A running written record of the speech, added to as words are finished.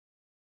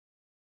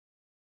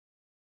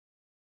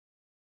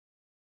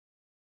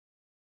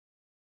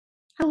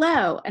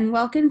Hello, and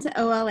welcome to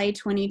OLA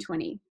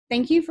 2020.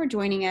 Thank you for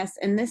joining us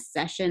in this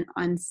session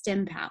on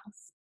STEM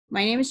Pals.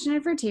 My name is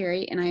Jennifer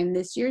Terry, and I am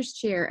this year's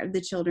chair of the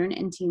Children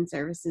and Teen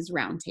Services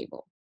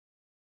Roundtable.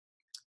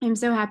 I'm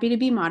so happy to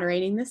be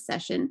moderating this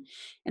session,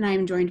 and I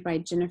am joined by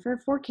Jennifer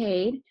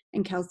Forcade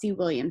and Kelsey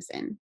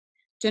Williamson.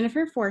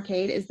 Jennifer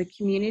Forcade is the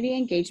Community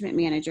Engagement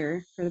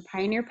Manager for the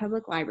Pioneer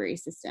Public Library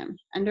System.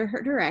 Under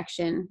her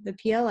direction, the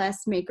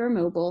PLS Maker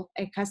Mobile,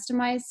 a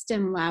customized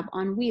STEM lab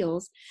on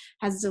wheels,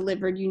 has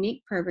delivered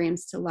unique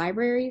programs to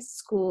libraries,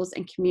 schools,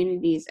 and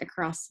communities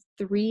across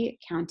 3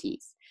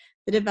 counties.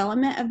 The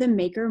development of the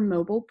Maker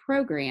Mobile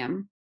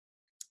program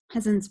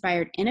has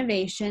inspired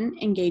innovation,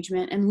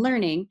 engagement, and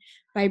learning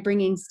by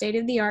bringing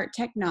state-of-the-art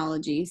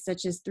technology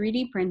such as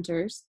 3D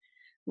printers,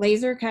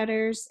 laser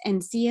cutters,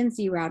 and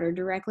CNC router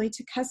directly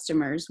to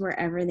customers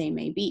wherever they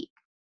may be.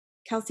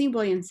 Kelsey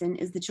Williamson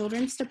is the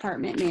Children's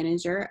Department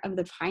Manager of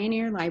the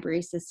Pioneer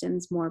Library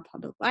System's Moore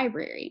Public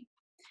Library.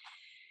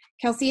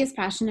 Kelsey is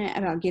passionate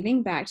about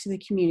giving back to the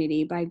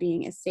community by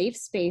being a safe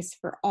space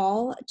for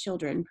all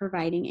children,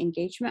 providing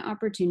engagement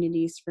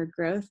opportunities for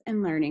growth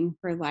and learning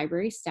for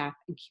library staff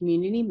and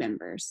community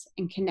members,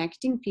 and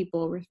connecting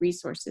people with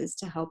resources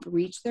to help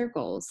reach their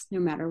goals no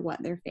matter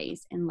what their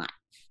phase in life.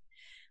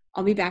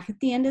 I'll be back at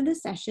the end of the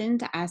session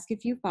to ask a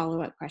few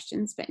follow-up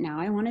questions, but now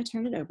I want to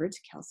turn it over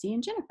to Kelsey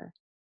and Jennifer.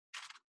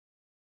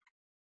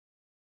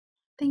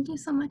 Thank you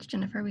so much,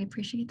 Jennifer. We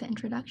appreciate the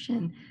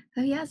introduction.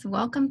 So yes,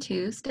 welcome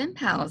to STEM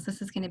Pals.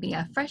 This is going to be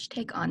a fresh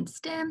take on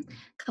STEM,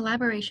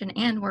 collaboration,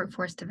 and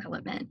workforce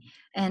development.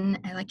 And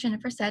like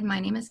Jennifer said,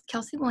 my name is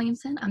Kelsey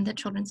Williamson. I'm the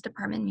Children's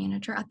Department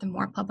Manager at the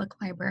Moore Public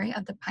Library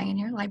of the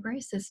Pioneer Library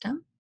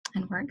System,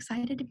 and we're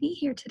excited to be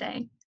here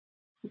today.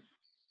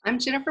 I'm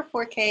Jennifer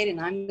Forcade,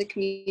 and I'm the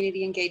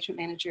Community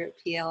Engagement Manager at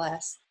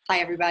PLS. Hi,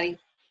 everybody.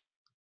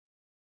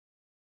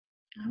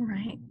 All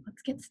right,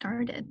 let's get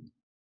started.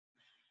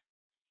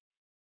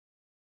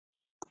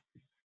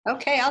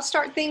 Okay, I'll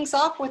start things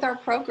off with our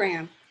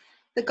program.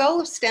 The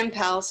goal of STEM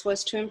Pals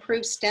was to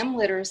improve STEM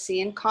literacy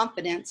and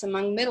confidence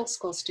among middle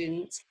school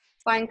students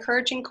by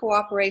encouraging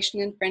cooperation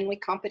and friendly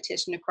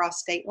competition across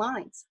state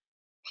lines.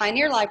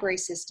 Pioneer Library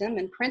System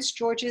and Prince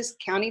George's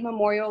County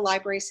Memorial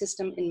Library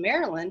System in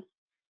Maryland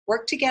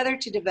worked together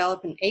to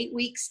develop an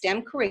 8-week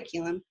STEM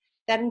curriculum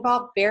that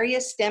involved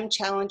various STEM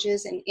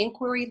challenges and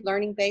inquiry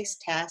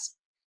learning-based tasks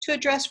to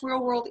address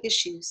real-world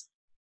issues.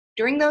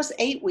 During those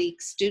 8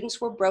 weeks,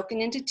 students were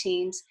broken into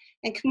teams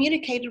and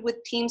communicated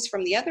with teams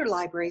from the other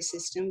library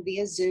system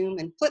via Zoom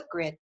and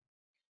Flipgrid.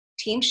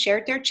 Teams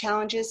shared their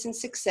challenges and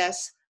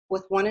success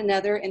with one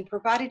another and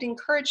provided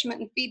encouragement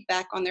and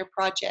feedback on their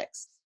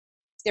projects.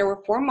 There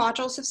were 4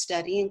 modules of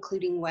study,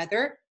 including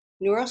weather,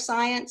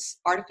 neuroscience,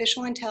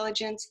 artificial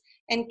intelligence,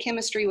 and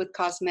chemistry with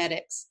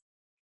cosmetics.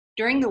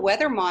 During the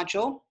weather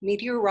module,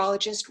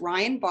 meteorologist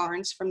Ryan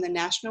Barnes from the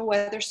National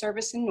Weather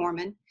Service in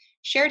Norman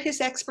shared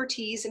his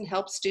expertise and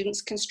helped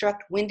students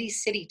construct windy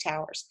city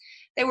towers.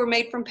 They were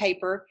made from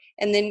paper,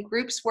 and then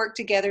groups worked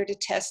together to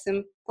test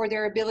them for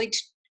their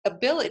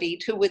ability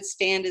to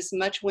withstand as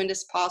much wind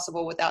as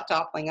possible without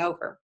toppling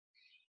over.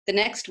 The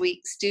next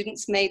week,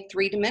 students made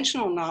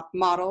 3-dimensional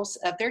models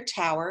of their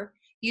tower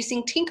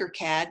using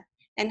Tinkercad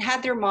and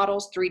had their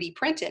models 3D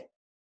printed.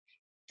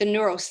 The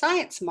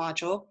neuroscience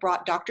module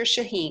brought Dr.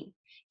 Shaheen.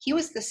 He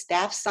was the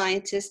staff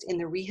scientist in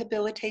the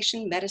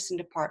Rehabilitation Medicine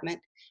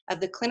Department of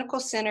the Clinical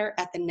Center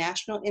at the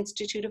National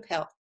Institute of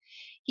Health.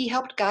 He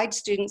helped guide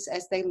students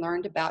as they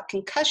learned about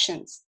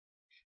concussions.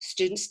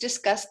 Students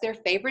discussed their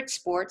favorite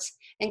sports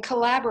and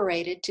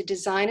collaborated to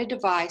design a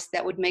device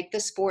that would make the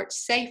sport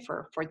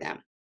safer for them.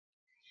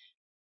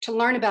 To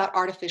learn about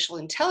artificial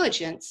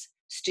intelligence,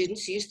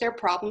 students used their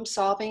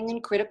problem-solving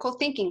and critical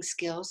thinking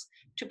skills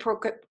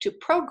to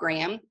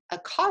program a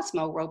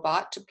Cosmo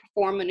robot to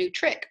perform a new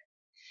trick.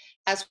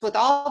 As with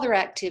all their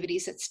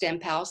activities at STEM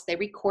Pals, they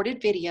recorded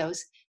videos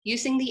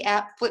using the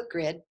app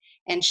Flipgrid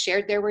and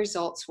shared their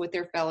results with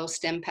their fellow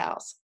STEM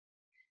Pals.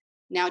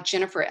 Now,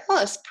 Jennifer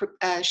Ellis,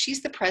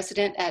 she's the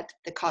president at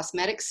the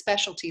Cosmetics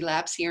Specialty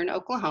Labs here in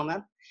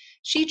Oklahoma.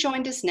 She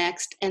joined us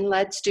next and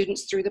led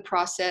students through the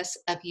process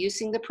of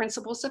using the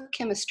principles of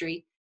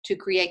chemistry to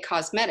create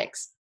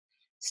cosmetics.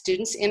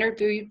 Students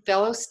interviewed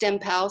fellow STEM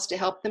Pals to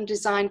help them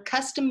design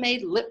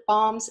custom-made lip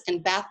balms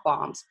and bath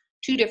bombs,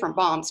 2 different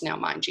bombs now,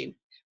 mind you,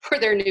 for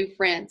their new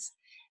friends.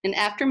 And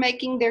after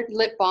making their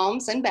lip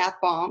balms and bath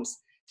bombs,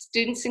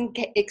 students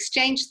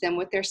exchanged them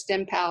with their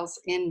STEM Pals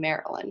in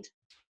Maryland.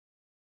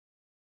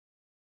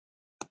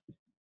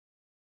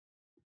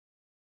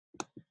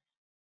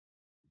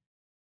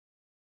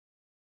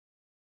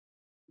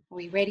 Are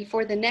we ready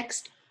for the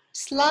next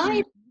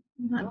slide?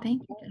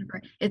 Thank you, Jennifer.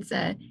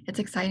 It's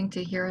exciting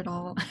to hear it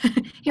all.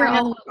 Hear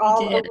all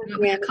what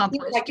we did,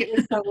 accomplished. Like it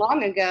was so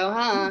long ago,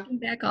 huh? Looking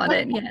back on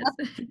it, yes.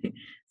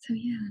 So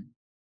yeah.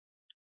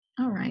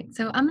 All right,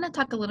 so I'm going to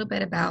talk a little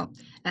bit about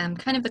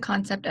kind of the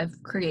concept of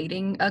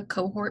creating a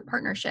cohort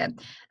partnership.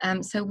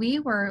 So we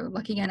were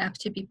lucky enough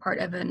to be part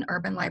of an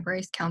Urban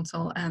Libraries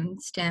Council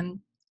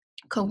STEM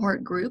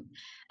cohort group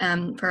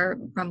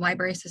from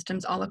library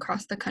systems all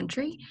across the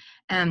country.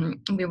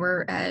 We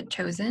were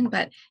chosen,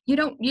 but you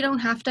don't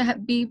have to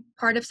be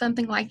part of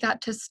something like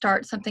that to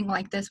start something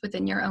like this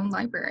within your own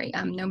library.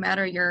 No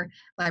matter your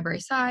library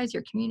size,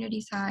 your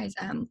community size,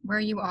 where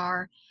you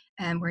are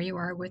and where you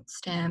are with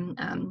STEM,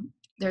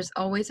 there's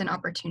always an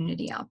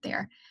opportunity out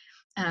there.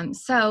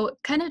 So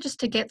kind of just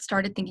to get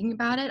started thinking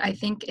about it, I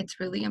think it's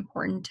really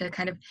important to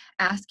kind of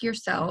ask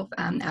yourself,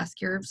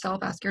 ask your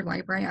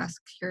library,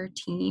 ask your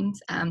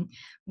teams,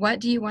 what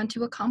do you want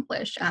to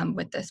accomplish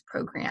with this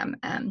program?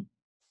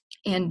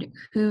 And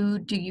who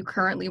do you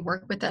currently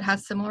work with that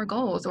has similar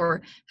goals,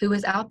 or who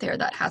is out there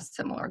that has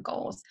similar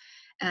goals?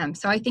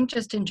 So I think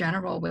just in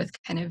general with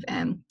kind of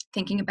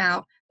thinking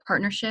about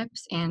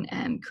partnerships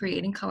and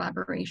creating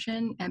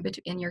collaboration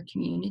in your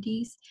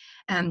communities,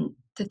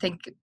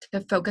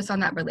 to focus on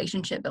that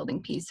relationship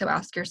building piece. So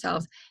ask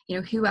yourselves,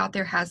 who out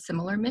there has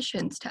similar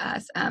missions to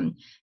us?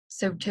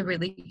 So to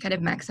really kind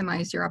of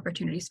maximize your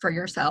opportunities for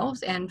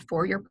yourselves and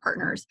for your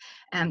partners,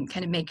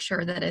 kind of make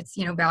sure that it's,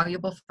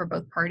 valuable for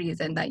both parties,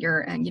 and that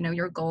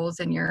your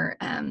goals and your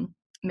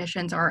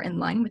missions are in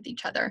line with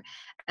each other.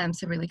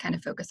 So really kind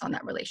of focus on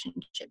that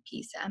relationship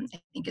piece, I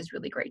think is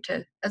really great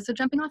as a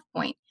jumping off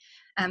point.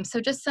 So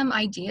just some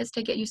ideas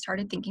to get you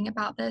started thinking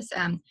about this.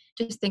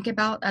 Just think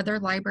about other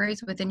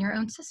libraries within your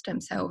own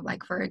system. So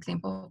like, for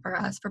example, for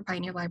us, for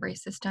Pioneer Library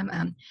System,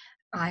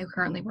 I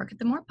currently work at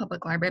the Moore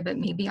Public Library, but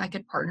maybe I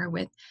could partner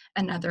with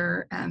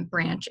another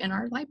branch in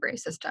our library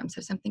system.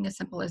 So something as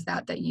simple as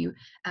that you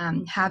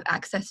have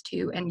access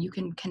to and you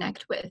can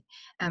connect with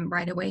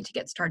right away to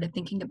get started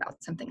thinking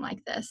about something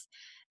like this.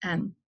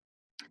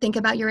 Think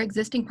about your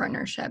existing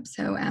partnerships.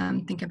 So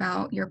think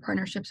about your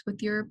partnerships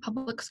with your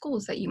public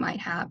schools that you might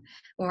have,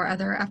 or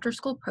other after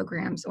school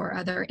programs, or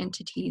other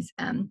entities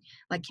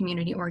like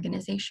community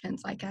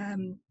organizations like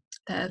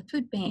the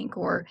food bank,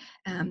 or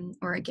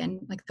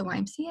again, like the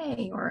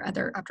YMCA, or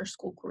other after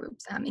school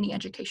groups, any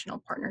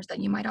educational partners that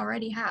you might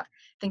already have.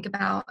 Think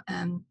about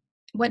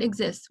what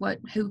exists,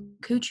 who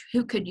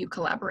could you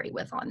collaborate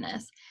with on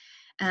this?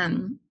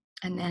 And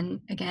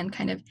then again,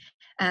 kind of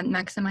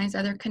maximize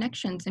other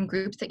connections and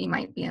groups that you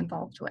might be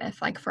involved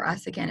with. Like for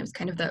us, again, it was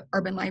kind of the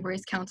Urban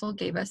Libraries Council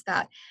gave us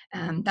that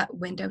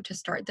window to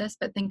start this,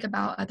 but think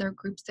about other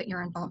groups that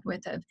you're involved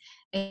with of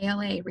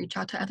ALA, reach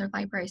out to other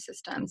library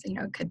systems. It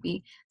could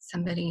be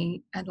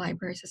somebody at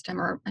library system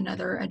or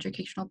another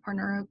educational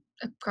partner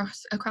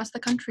across the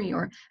country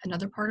or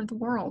another part of the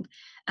world.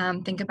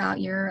 Think about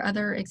your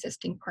other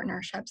existing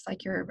partnerships,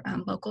 like your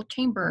local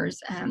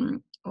chambers,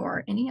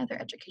 or any other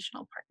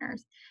educational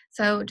partners.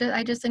 So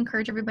I just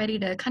encourage everybody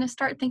to kind of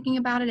start thinking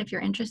about it. If you're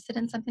interested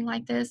in something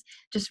like this,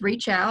 just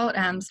reach out,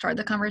 start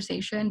the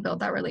conversation, build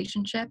that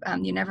relationship.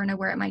 You never know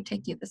where it might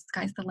take you. The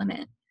sky's the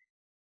limit.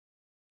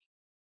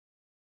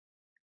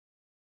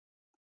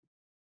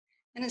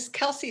 And as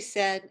Kelsey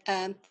said,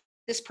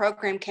 this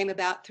program came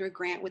about through a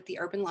grant with the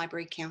Urban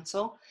Library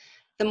Council.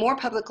 The Moore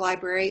Public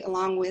Library,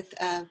 along with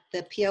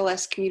the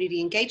PLS Community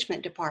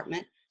Engagement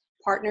Department,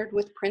 partnered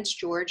with Prince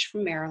George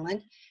from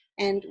Maryland,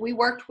 and we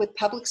worked with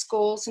public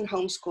schools and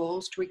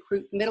homeschools to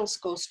recruit middle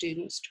school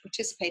students to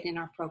participate in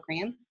our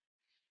program.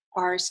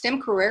 Our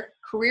STEM career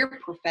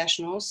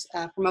professionals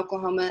from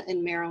Oklahoma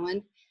and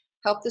Maryland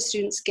helped the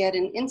students get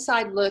an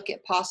inside look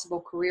at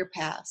possible career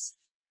paths.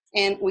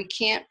 And we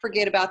can't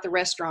forget about the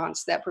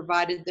restaurants that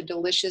provided the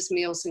delicious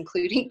meals,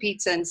 including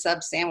pizza and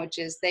sub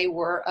sandwiches. They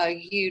were a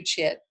huge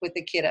hit with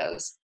the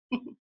kiddos.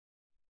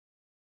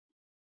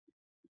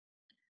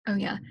 Oh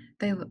yeah,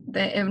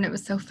 and it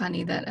was so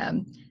funny that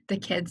the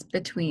kids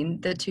between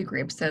the two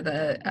groups, so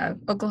the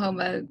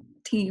Oklahoma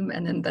team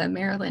and then the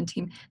Maryland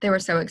team, they were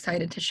so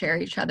excited to share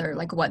each other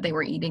like what they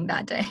were eating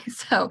that day.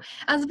 So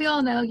as we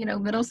all know,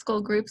 middle school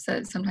groups,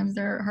 sometimes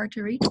they're hard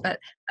to reach, but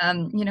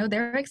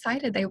they're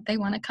excited. They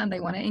want to come,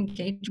 they want to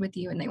engage with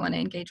you, and they want to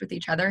engage with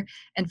each other.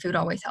 And food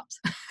always helps.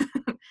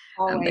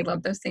 They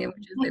love those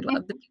sandwiches. They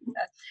love the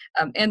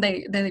pizza, and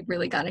they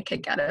really got a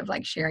kick out of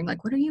like sharing,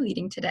 like, what are you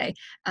eating today?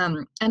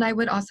 And I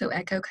would also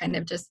echo kind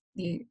of just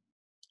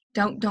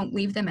don't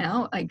leave them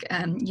out, like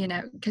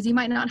because you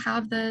might not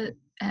have the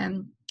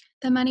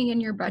money in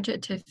your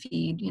budget to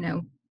feed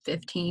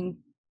 15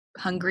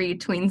 hungry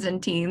tweens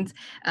and teens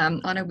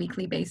on a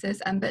weekly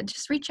basis, but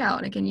just reach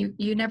out. Again,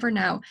 you never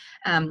know.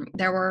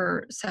 There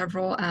were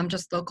several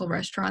just local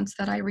restaurants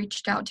that I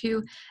reached out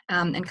to,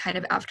 and kind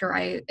of after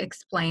I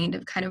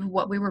explained kind of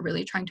what we were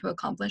really trying to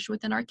accomplish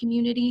within our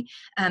community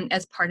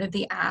as part of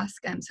the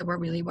ask. So we're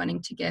really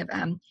wanting to give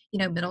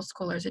middle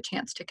schoolers a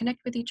chance to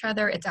connect with each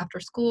other. It's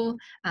after school.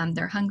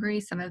 They're hungry.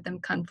 Some of them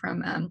come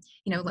from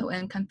low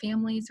income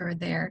families, or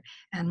they're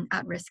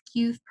at-risk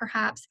youth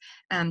perhaps.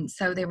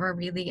 So they were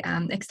really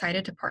excited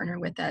to partner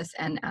with us,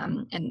 and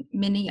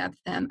many of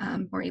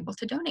them were able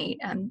to donate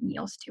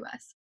meals to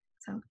us.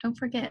 So don't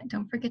forget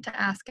to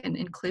ask and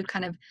include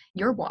kind of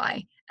your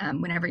why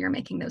whenever you're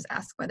making those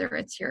asks, whether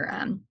it's your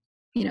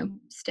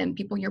STEM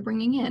people you're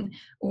bringing in,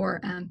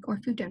 or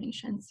food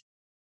donations.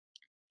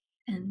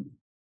 And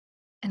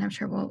and I'm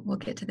sure we'll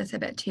get to this a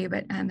bit too,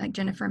 but like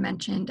Jennifer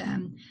mentioned,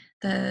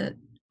 the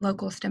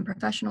local STEM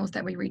professionals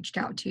that we reached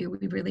out to,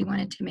 we really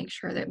wanted to make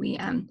sure that we,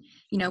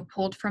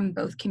 pulled from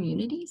both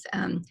communities,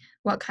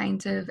 what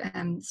kinds of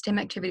STEM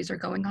activities are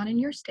going on in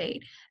your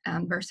state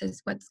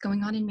versus what's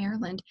going on in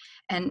Maryland.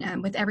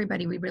 And with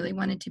everybody, we really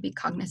wanted to be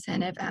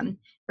cognizant of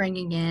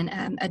bringing in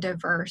a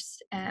diverse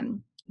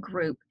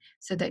group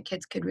so that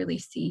kids could really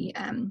see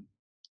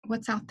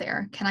what's out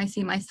there. Can I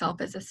see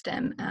myself as a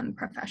STEM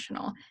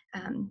professional,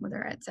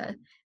 whether it's a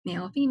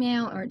male,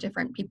 female, or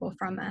different people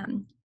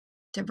from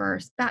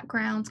diverse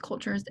backgrounds,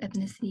 cultures,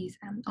 ethnicities,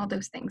 all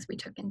those things we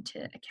took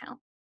into account.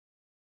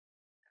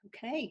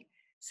 Okay,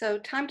 so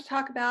time to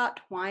talk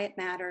about why it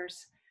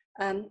matters.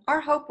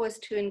 Our hope was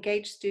to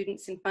engage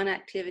students in fun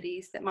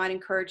activities that might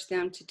encourage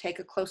them to take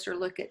a closer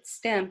look at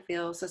STEM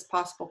fields as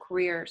possible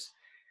careers.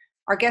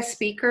 Our guest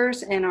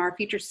speakers and our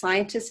featured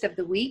scientist of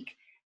the week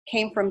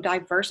came from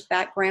diverse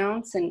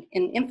backgrounds and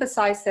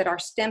emphasized that our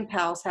STEM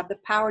pals have the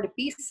power to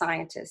be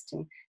scientists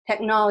and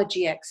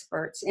technology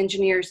experts,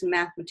 engineers, and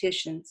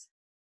mathematicians.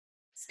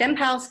 STEM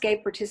pals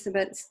gave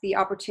participants the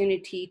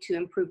opportunity to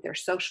improve their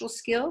social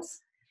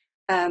skills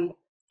um,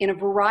 in a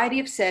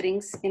variety of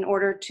settings in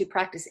order to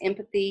practice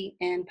empathy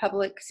and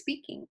public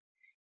speaking.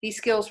 These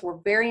skills were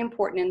very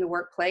important in the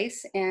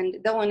workplace, and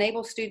they'll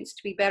enable students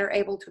to be better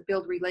able to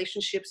build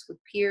relationships with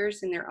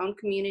peers in their own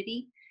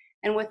community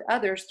and with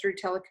others through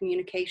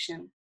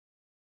telecommunication.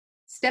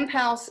 STEM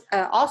Pals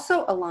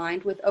also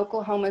aligned with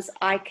Oklahoma's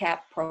ICAP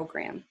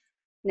program.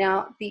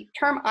 Now, the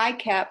term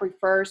ICAP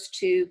refers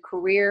to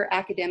career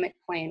academic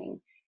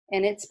planning,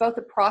 and it's both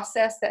a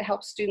process that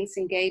helps students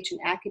engage in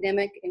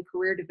academic and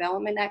career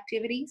development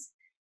activities,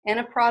 and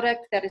a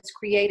product that is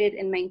created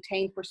and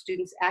maintained for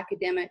students'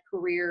 academic,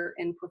 career,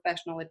 and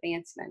professional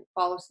advancement. It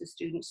follows the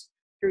students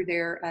through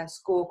their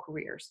school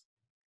careers.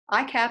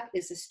 ICAP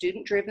is a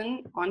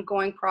student-driven,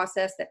 ongoing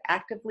process that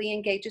actively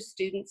engages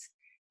students,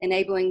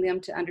 enabling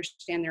them to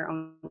understand their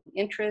own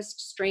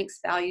interests, strengths,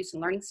 values,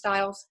 and learning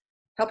styles,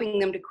 helping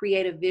them to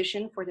create a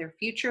vision for their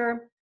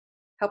future,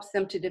 helps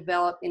them to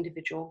develop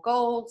individual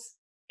goals,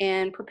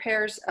 and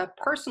prepares a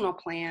personal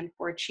plan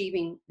for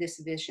achieving this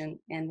vision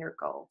and their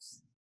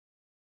goals.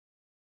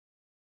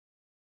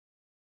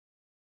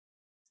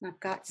 We've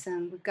got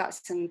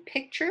some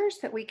pictures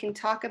that we can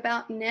talk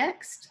about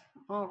next.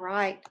 All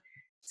right.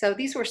 So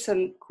these were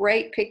some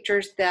great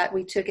pictures that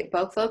we took at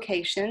both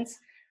locations.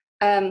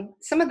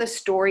 Some of the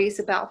stories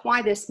about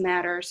why this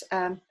matters.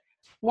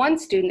 One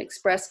student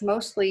expressed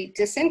mostly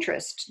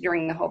disinterest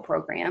during the whole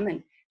program,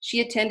 and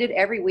she attended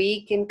every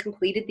week and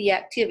completed the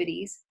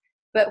activities.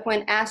 But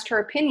when asked her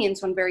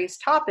opinions on various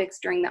topics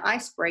during the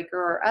icebreaker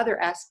or other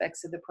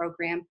aspects of the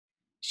program,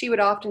 she would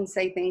often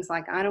say things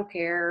like, "I don't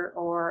care,"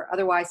 or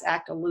otherwise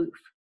act aloof.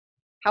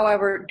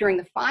 However, during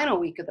the final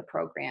week of the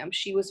program,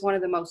 she was one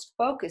of the most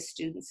focused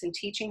students in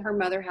teaching her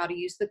mother how to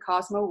use the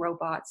Cosmo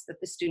robots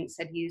that the students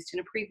had used in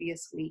a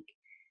previous week.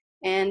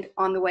 And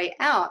on the way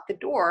out the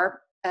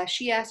door,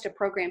 she asked a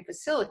program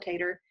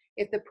facilitator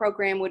if the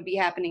program would be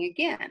happening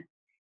again.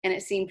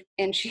 And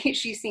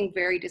she seemed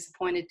very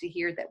disappointed to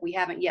hear that we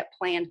haven't yet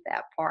planned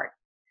that part.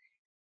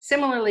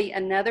 Similarly,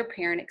 another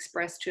parent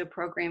expressed to a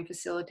program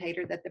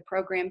facilitator that the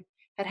program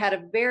had had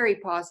a very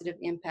positive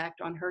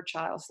impact on her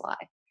child's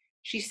life.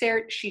 She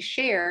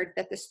shared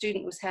that the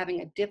student was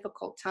having a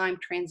difficult time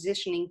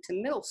transitioning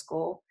to middle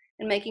school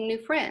and making new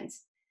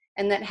friends,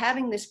 and that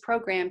having this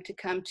program to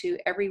come to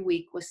every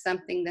week was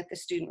something that the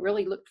student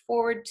really looked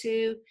forward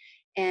to,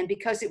 and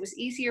because it was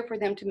easier for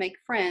them to make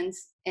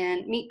friends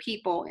and meet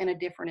people in a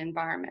different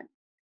environment.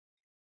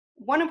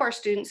 One of our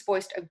students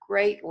voiced a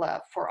great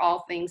love for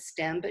all things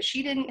STEM, but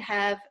she didn't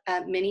have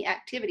many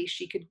activities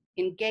she could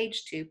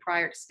engage to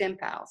prior to STEM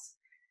Pals.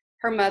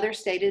 Her mother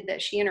stated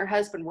that she and her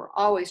husband were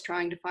always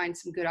trying to find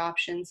some good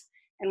options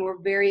and were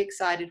very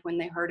excited when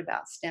they heard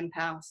about STEM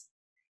Pals.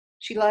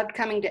 She loved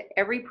coming to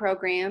every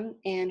program,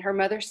 and her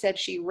mother said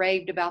she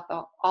raved about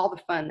all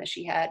the fun that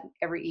she had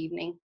every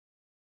evening.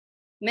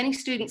 Many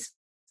students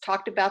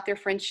talked about their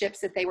friendships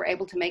that they were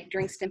able to make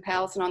during STEM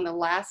Pals, and on the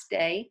last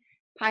day,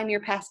 Pioneer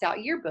passed out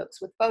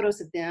yearbooks with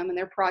photos of them and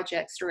their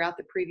projects throughout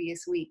the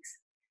previous weeks.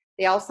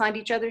 They all signed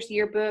each other's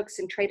yearbooks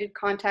and traded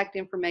contact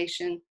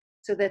information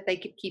so that they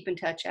could keep in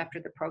touch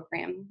after the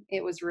program.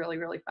 It was really,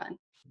 really fun.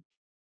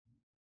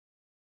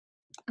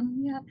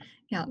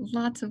 Yeah,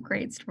 lots of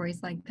great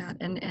stories like that.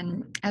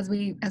 And as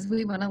we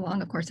went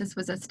along, of course, this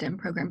was a STEM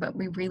program, but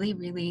we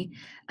really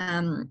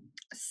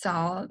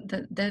saw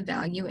the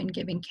value in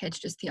giving kids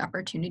just the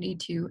opportunity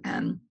to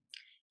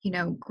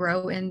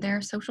grow in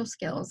their social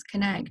skills,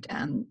 connect,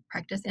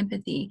 practice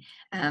empathy,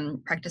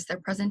 practice their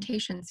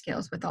presentation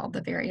skills with all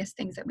the various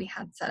things that we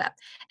had set up,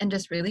 and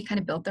just really kind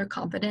of build their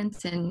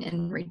confidence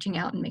in reaching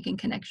out and making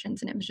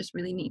connections. And it was just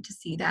really neat to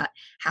see that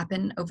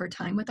happen over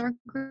time with our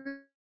groups.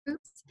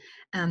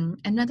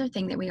 Another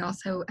thing that we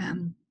also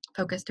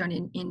focused on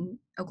in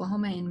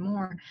Oklahoma and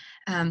more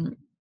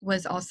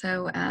was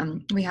also,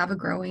 we have a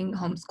growing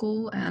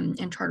homeschool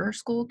and charter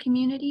school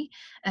community.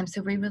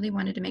 So we really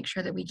wanted to make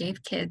sure that we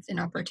gave kids an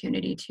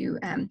opportunity to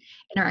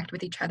interact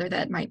with each other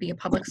that might be a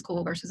public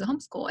school versus a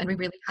homeschool. And we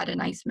really had a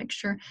nice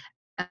mixture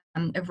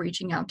of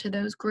reaching out to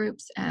those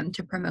groups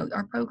to promote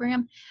our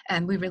program.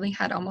 And we really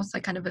had almost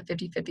like kind of a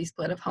 50-50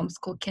 split of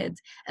homeschool kids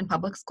and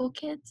public school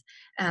kids,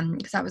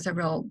 because that was a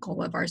real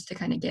goal of ours to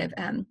kind of give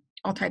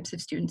all types of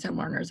students and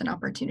learners an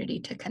opportunity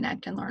to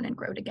connect and learn and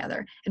grow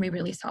together. And we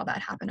really saw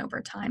that happen over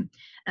time.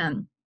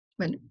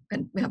 When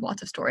we have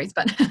lots of stories,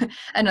 but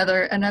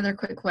another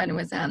quick one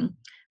was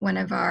one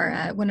of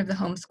the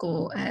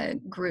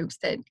homeschool groups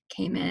that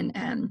came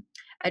in.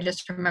 I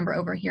just remember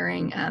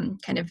overhearing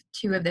kind of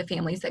two of the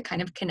families that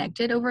kind of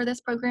connected over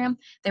this program.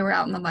 They were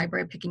out in the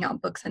library picking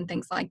out books and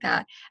things like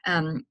that.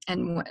 And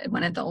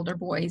one of the older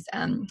boys,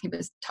 he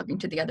was talking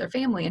to the other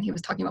family, and he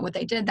was talking about what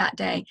they did that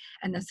day.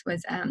 And this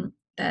was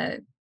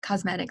the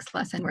cosmetics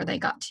lesson where they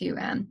got to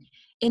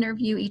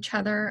interview each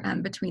other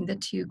between the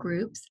two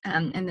groups,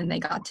 and then they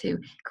got to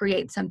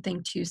create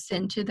something to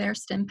send to their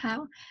STEM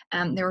pal.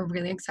 They were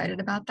really excited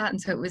about that, and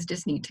so it was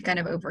just neat to kind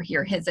of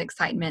overhear his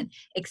excitement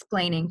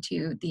explaining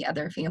to the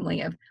other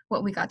family of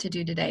what we got to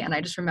do today. And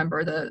I just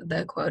remember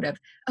the quote of,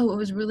 "Oh, it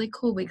was really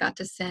cool. We got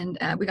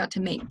to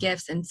make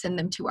gifts and send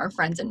them to our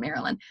friends in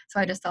Maryland." So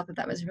I just thought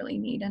that was really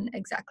neat and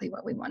exactly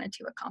what we wanted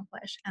to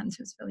accomplish. So it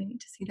was really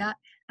neat to see that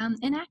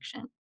in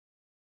action.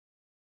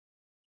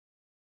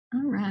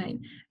 All right.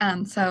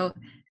 So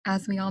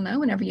as we all know,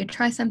 whenever you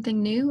try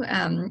something new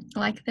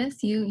like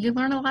this, you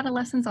learn a lot of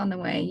lessons on the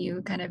way.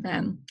 You kind of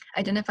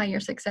identify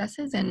your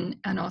successes and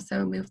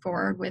also move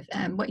forward with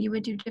what you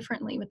would do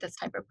differently with this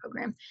type of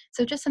program.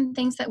 So just some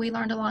things that we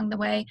learned along the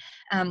way.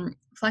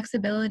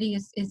 Flexibility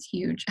is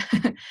huge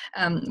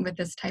with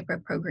this type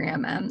of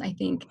program. I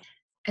think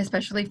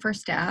especially for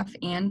staff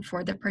and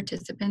for the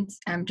participants,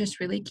 just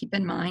really keep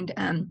in mind,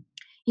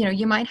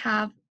 you might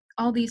have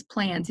all these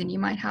plans and you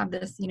might have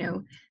this,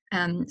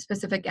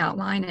 specific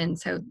outline. And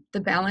so the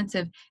balance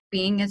of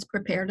being as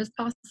prepared as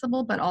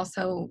possible, but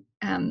also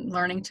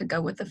learning to go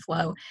with the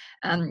flow.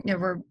 There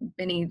were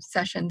many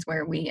sessions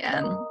where we,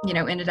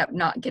 ended up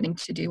not getting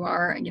to do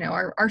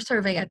our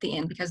survey at the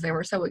end because they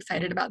were so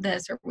excited about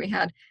this, or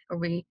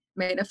we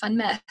made a fun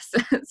mess.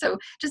 So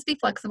just be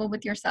flexible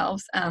with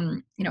yourselves.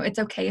 It's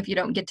okay if you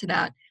don't get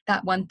to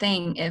that one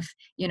thing, if,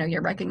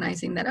 you're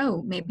recognizing that,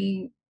 oh,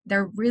 maybe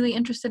they're really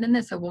interested in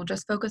this, so we'll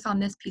just focus on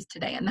this piece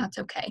today, and that's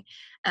okay.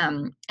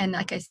 And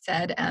like I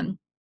said,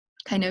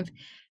 kind of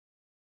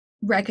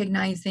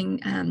recognizing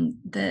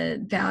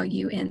the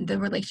value in the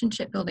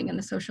relationship building and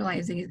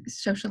the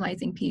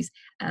socializing piece.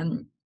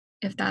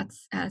 If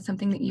that's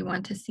something that you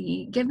want to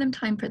see, give them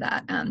time for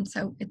that.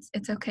 So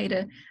it's okay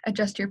to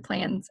adjust your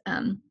plans.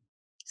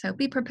 So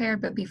be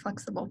prepared, but be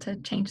flexible to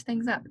change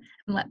things up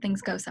and let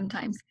things go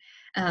sometimes.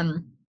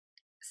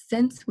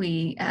 Since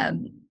we,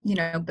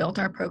 built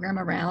our program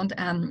around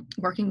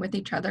working with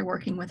each other,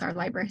 working with our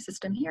library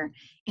system here,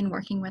 and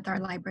working with our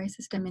library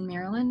system in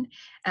Maryland,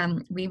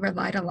 we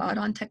relied a lot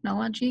on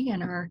technology,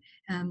 and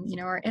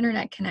our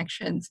internet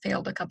connections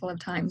failed a couple of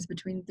times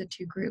between the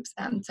two groups.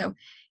 So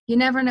you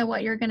never know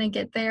what you're going to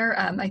get there.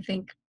 I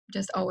think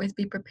just always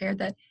be prepared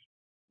that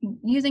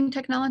using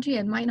technology,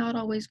 it might not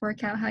always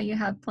work out how you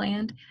have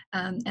planned,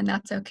 and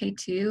that's okay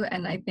too.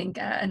 And I think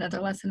another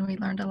lesson we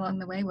learned along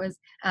the way was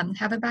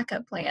have a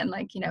backup plan.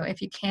 Like,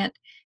 if you can't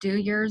do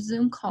your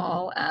Zoom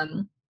call,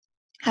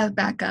 have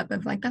backup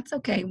of like, that's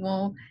okay.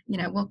 We'll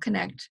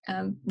connect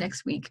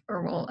next week,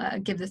 or we'll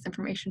give this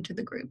information to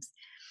the groups.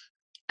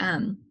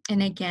 And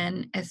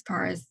again, as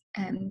far as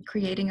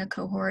creating a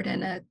cohort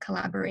and a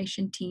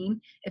collaboration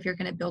team, if you're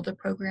going to build a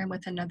program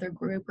with another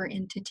group or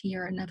entity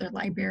or another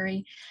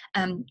library,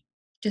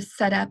 just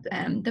set up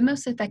the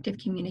most effective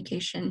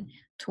communication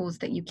tools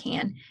that you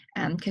can,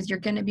 because you're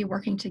going to be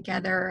working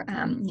together.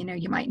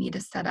 You might need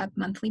to set up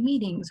monthly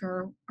meetings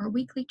or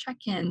weekly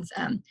check-ins,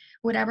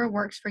 whatever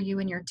works for you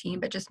and your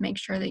team, but just make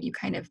sure that you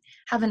kind of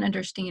have an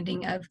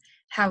understanding of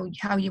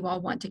how you all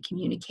want to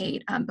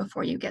communicate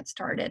before you get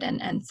started,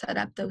 and set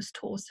up those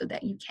tools so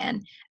that you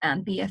can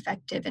be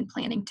effective in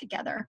planning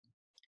together.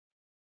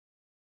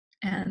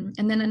 And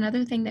then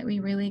another thing that we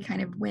really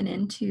kind of went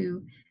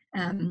into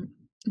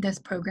this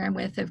program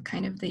with, of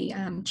kind of the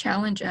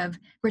challenge of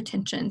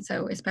retention.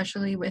 So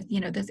especially with,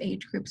 those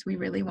age groups, we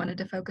really wanted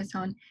to focus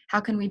on how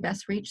can we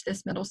best reach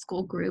this middle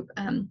school group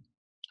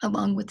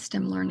along with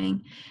STEM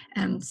learning.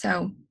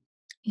 So,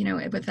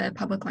 with a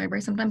public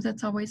library, sometimes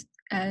it's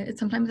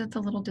a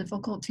little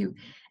difficult to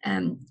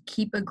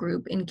keep a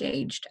group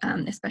engaged,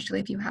 especially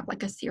if you have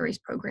like a series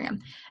program.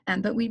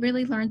 But we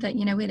really learned that,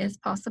 it is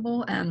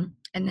possible, and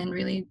then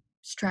really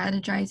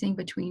strategizing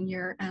between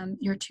your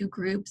two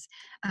groups,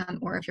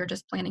 or if you're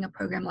just planning a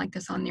program like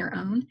this on your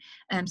own.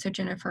 So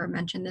Jennifer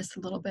mentioned this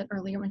a little bit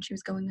earlier when she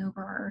was going over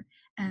our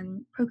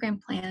program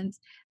plans,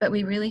 but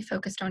we really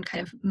focused on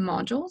kind of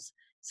modules.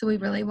 So we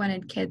really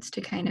wanted kids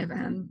to kind of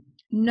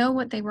know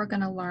what they were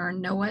going to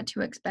learn, know what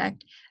to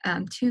expect,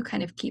 to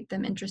kind of keep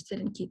them interested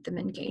and keep them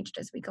engaged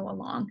as we go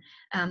along.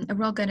 A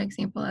real good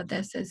example of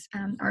this is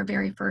our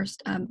very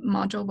first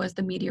module was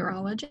the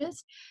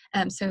meteorologist.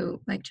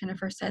 So like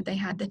Jennifer said, they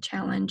had the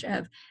challenge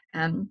of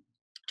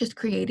just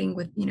creating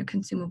with,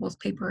 consumables,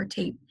 paper or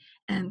tape,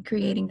 and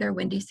creating their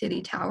Windy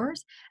City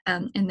towers.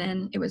 And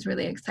then it was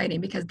really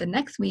exciting because the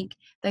next week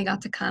they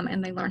got to come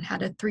and they learned how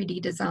to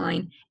 3D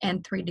design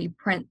and 3D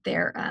print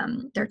their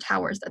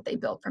towers that they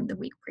built from the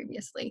week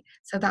previously.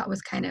 So that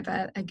was kind of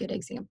a good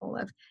example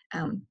of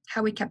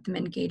how we kept them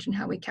engaged and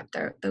how we kept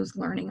those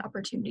learning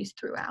opportunities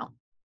throughout.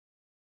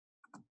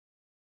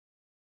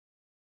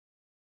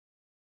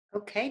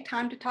 Okay,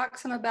 time to talk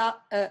some about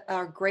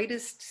our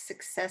greatest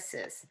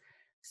successes.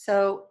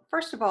 So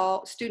first of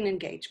all, student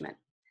engagement.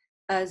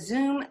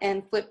 Zoom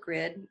and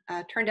Flipgrid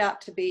turned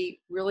out to be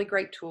really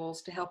great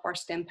tools to help our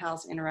STEM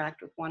pals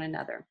interact with one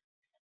another.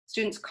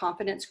 Students'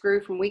 confidence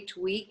grew from week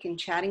to week in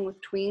chatting with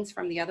tweens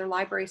from the other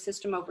library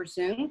system over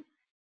Zoom,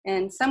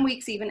 and some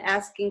weeks even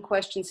asking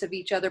questions of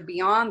each other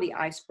beyond the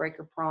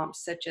icebreaker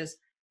prompts, such as,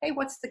 hey,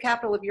 what's the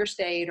capital of your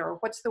state? Or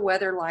what's the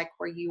weather like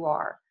where you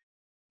are?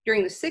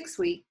 During the 6th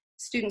week,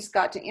 students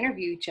got to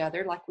interview each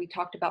other, like we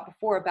talked about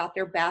before, about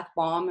their bath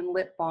bomb and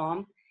lip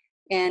balm.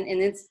 And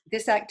in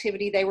this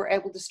activity, they were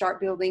able to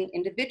start building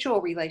individual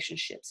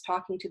relationships,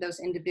 talking to those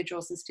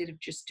individuals instead of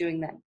just doing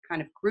that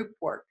kind of group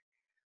work.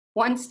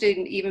 One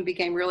student even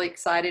became really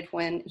excited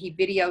when he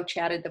video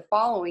chatted the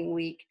following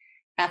week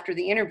after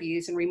the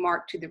interviews and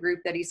remarked to the group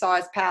that he saw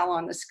his pal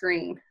on the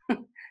screen.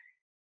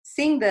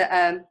 Seeing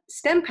the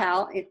seeing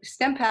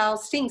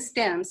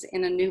STEMs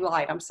in a new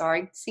light,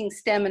 seeing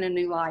STEM in a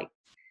new light.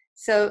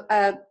 So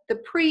the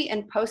pre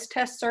and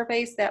post-test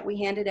surveys that we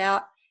handed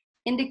out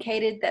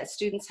indicated that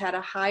students had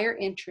a higher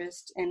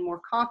interest and more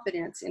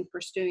confidence in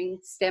pursuing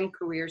STEM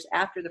careers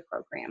after the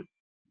program.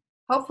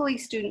 Hopefully,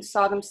 students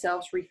saw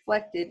themselves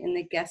reflected in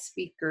the guest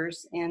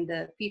speakers and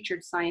the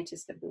featured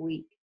scientist of the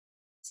week.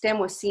 STEM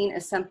was seen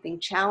as something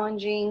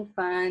challenging,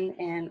 fun,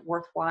 and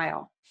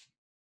worthwhile.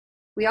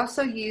 We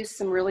also used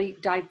some really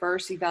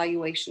diverse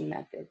evaluation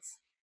methods.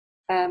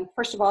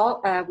 First of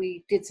all,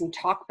 we did some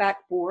talkback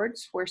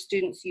boards where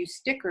students used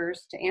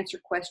stickers to answer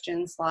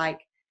questions like,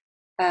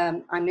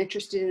 I'm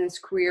interested in this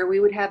career. We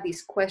would have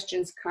these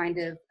questions kind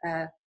of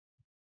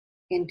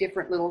in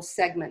different little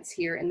segments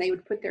here, and they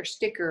would put their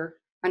sticker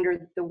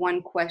under the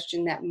one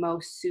question that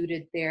most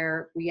suited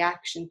their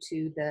reaction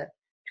to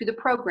the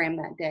program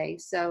that day.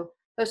 So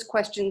those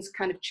questions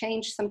kind of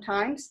changed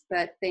sometimes,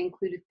 but they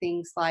included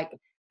things like,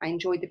 I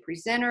enjoyed the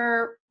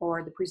presenter,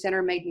 or the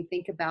presenter made me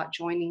think about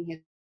joining his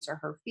or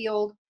her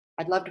field.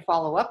 I'd love to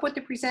follow up with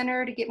the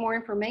presenter to get more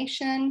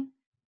information.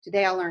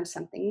 Today I learned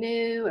something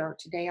new, or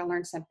today I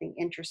learned something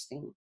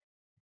interesting.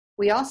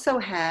 We also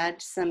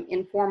had some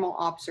informal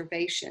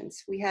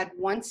observations. We had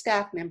one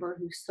staff member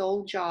whose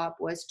sole job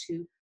was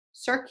to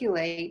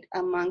circulate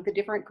among the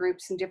different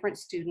groups and different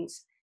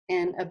students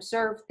and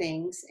observe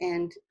things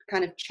and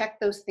kind of check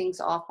those things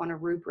off on a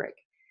rubric.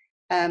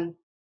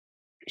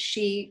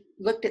 She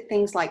looked at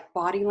things like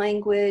body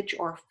language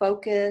or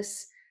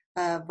focus,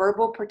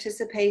 verbal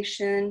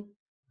participation,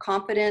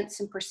 confidence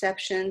and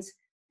perceptions,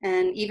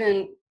 and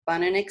even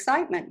fun and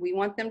excitement. We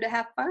want them to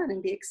have fun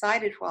and be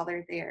excited while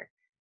they're there.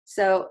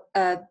 So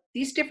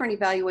these different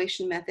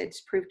evaluation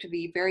methods proved to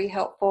be very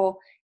helpful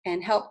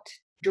and helped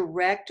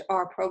direct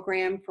our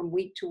program from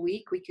week to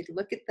week. We could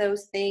look at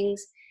those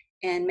things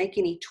and make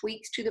any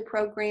tweaks to the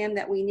program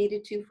that we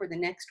needed to for the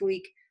next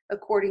week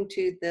according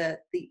to the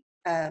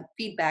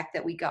feedback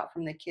that we got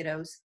from the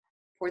kiddos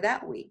for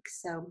that week.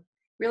 So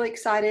really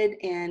excited,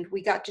 and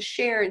we got to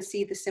share and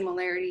see the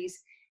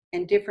similarities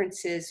and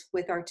differences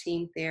with our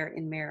team there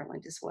in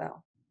Maryland as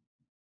well.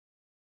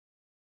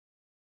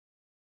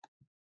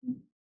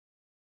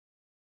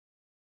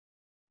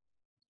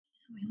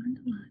 We learned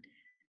a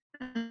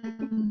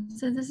lot.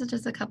 So this is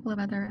just a couple of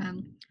other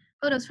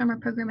photos from our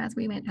program as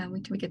we went.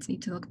 We get to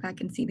need to look back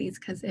and see these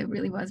because it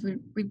really was.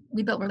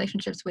 We built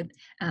relationships with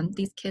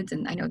these kids,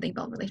 and I know they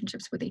built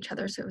relationships with each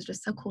other. So it was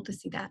just so cool to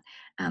see that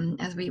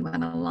as we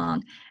went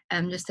along.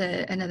 Just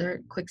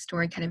another quick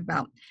story, kind of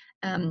about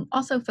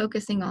also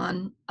focusing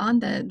on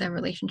the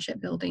relationship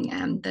building.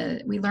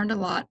 We learned a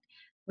lot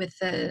with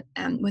the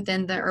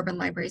within the Urban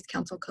Libraries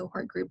Council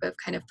cohort group of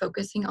kind of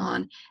focusing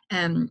on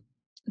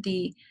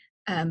the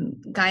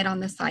guide on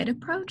the side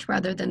approach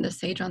rather than the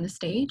sage on the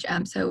stage.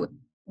 So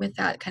with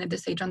that, kind of the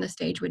sage on the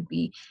stage would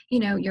be,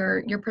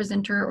 your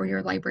presenter or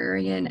your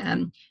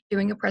librarian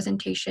doing a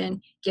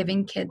presentation,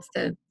 giving kids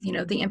the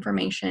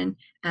information,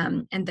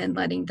 and then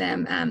letting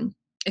them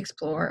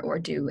explore or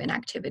do an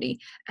activity,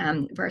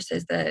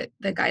 versus the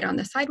guide on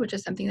the side, which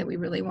is something that we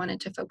really wanted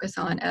to focus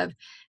on, of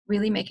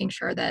really making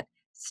sure that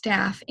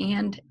staff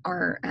and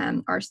our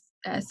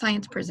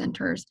science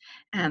presenters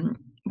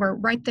were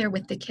right there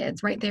with the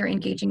kids, right there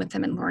engaging with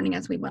them and learning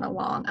as we went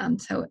along.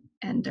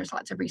 And there's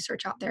lots of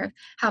research out there of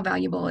how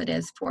valuable it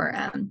is for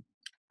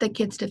the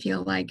kids to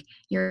feel like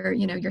your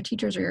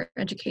teachers or your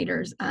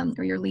educators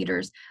or your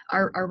leaders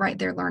are right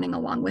there learning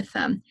along with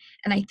them.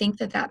 And I think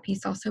that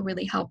piece also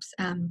really helps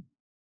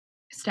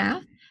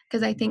staff,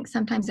 because I think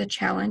sometimes a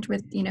challenge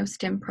with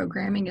STEM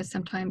programming is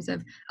sometimes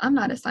of, I'm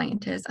not a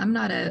scientist, I'm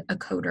not a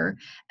coder,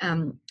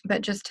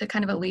 but just to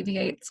kind of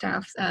alleviate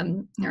staff's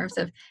nerves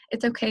of,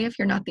 it's okay if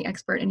you're not the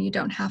expert and you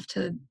don't have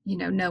to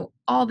know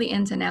all the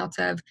ins and outs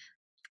of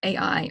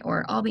AI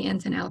or all the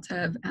ins and outs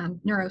of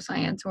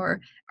neuroscience or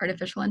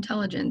artificial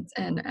intelligence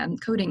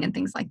and coding and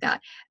things like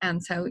that.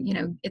 So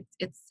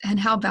it's and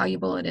how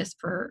valuable it is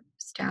for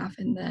staff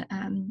and the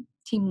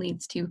team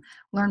leads to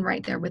learn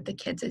right there with the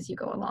kids as you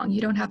go along.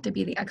 You don't have to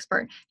be the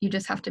expert. You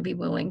just have to be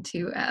willing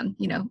to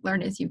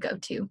learn as you go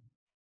too.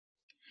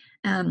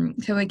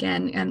 So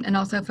again, and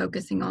also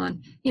focusing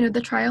on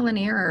the trial and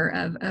error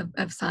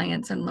of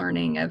science and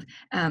learning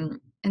and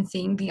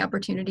seeing the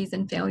opportunities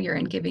and failure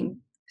and giving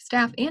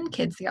staff and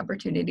kids the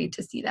opportunity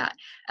to see that.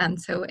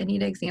 So a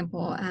neat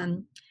example,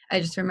 I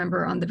just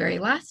remember on the very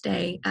last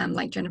day,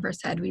 like Jennifer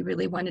said, we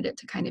really wanted it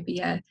to kind of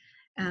be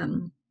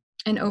an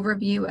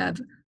overview of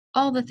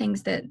all the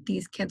things that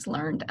these kids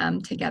learned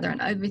together and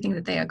everything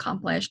that they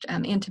accomplished,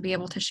 and to be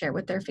able to share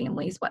with their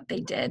families what they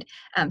did.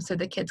 So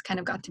the kids kind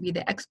of got to be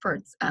the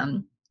experts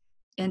on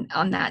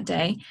that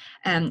day.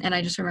 And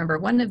I just remember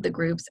one of the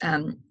groups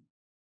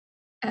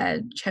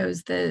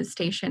chose the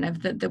station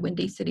of the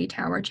Windy City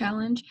Tower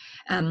Challenge.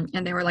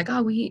 And they were like,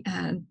 oh, we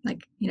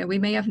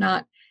may have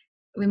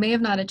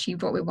not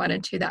achieved what we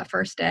wanted to that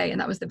first day. And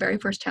that was the very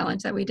first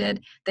challenge that we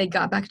did. They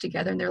got back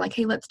together and they're like,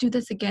 hey, let's do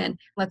this again.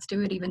 Let's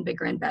do it even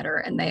bigger and better.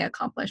 And they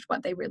accomplished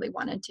what they really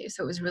wanted to.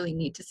 So it was really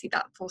neat to see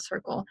that full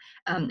circle,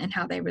 and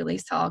how they really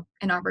saw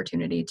an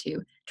opportunity to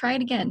try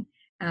it again,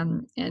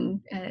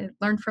 and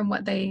learn from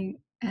what they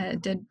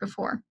did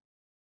before.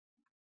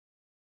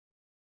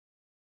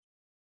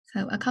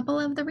 So a couple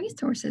of the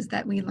resources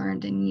that we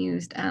learned and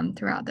used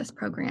throughout this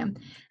program.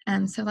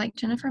 So like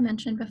Jennifer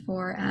mentioned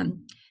before,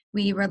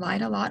 we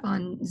relied a lot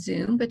on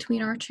Zoom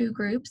between our two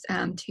groups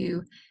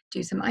to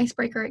do some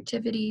icebreaker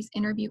activities,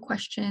 interview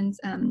questions,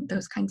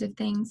 those kinds of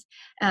things.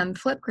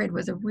 Flipgrid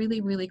was a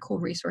really, really cool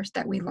resource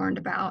that we learned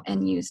about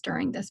and used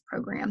during this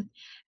program.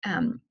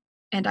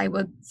 And I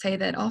would say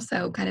that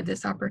also kind of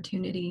this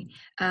opportunity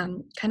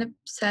kind of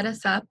set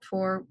us up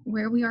for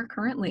where we are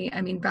currently.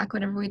 I mean, back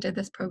whenever we did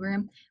this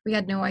program, we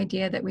had no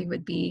idea that we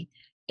would be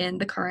in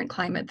the current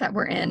climate that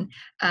we're in.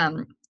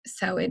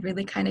 So it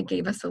really kind of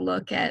gave us a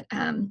look at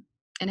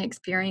an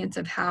experience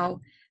of how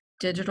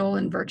digital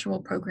and virtual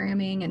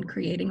programming and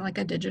creating like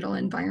a digital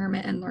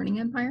environment and learning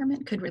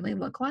environment could really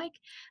look like.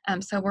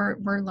 So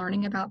we're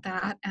learning about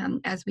that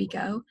as we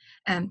go.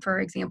 For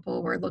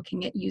example, we're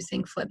looking at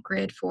using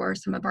Flipgrid for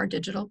some of our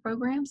digital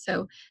programs.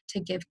 So to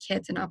give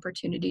kids an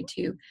opportunity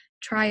to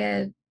try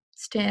a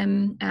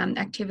STEM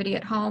activity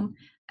at home,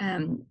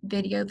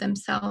 video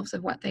themselves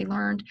of what they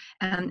learned,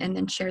 and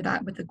then share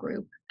that with the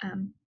group.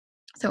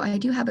 So I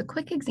do have a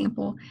quick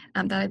example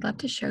that I'd love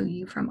to show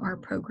you from our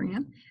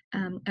program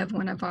of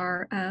one of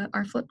our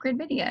Flipgrid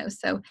videos.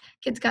 So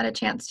kids got a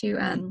chance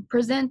to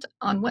present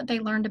on what they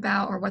learned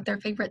about or what their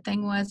favorite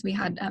thing was. We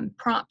had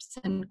prompts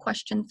and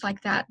questions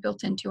like that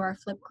built into our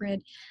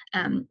Flipgrid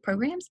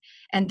programs.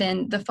 And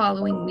then the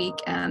following week,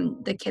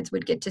 the kids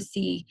would get to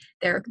see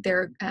their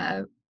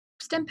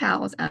STEM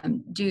pals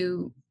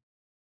do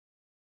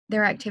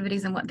their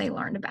activities and what they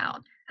learned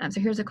about. So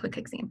here's a quick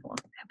example.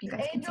 I hope you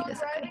guys can see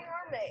this okay.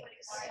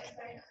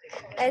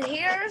 And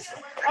here's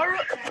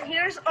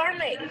our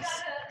maze.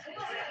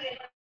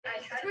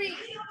 3,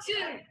 2,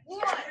 1,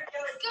 go!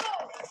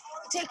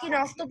 Taking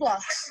off the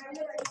blocks.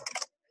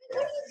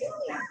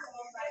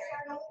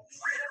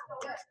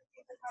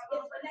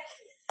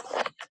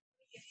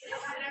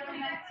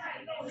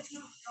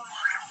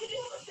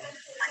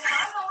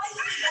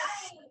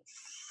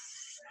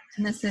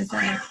 And this is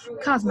a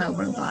Cosmo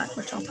robot,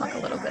 which I'll talk a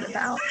little bit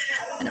about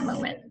in a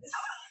moment.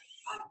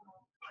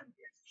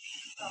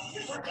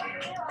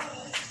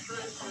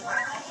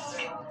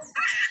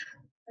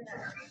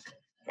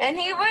 And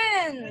he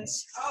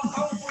wins!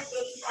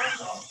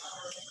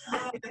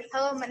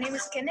 Hello, my name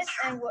is Kenneth,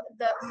 and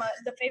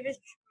the favorite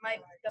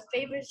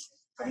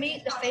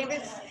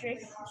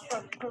trick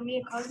for me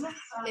and Cosmo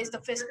is the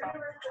fist bump.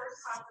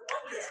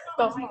 Fist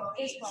bump.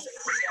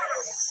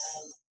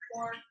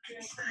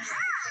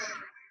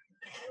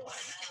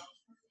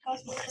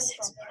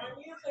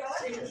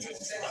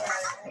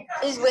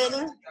 He's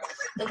waiting.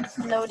 It's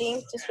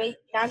loading. Just wait.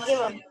 Now give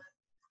him.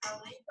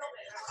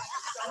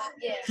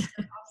 Yeah.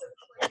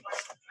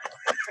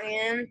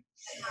 And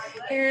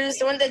here's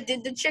the one that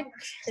did the trick.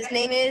 His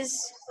name is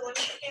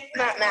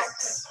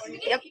Max.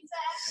 Yep.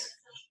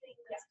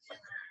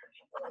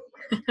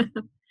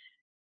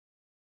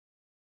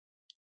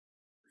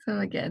 So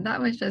again,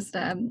 that was just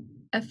a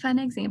fun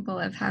example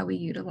of how we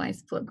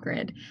utilize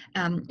Flipgrid.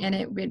 And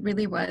it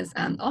really was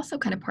also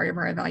kind of part of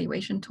our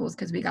evaluation tools,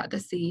 because we got to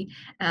see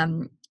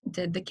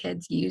did the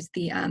kids use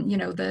the,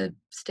 the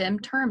STEM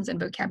terms and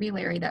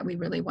vocabulary that we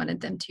really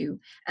wanted them to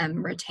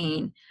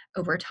retain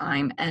over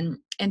time, and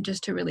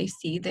just to really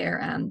see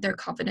their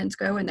confidence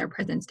grow in their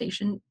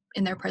presentation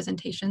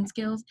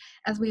skills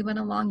as we went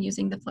along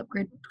using the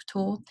Flipgrid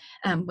tool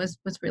was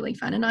really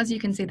fun. And as you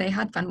can see, they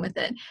had fun with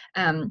it.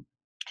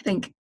 I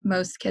think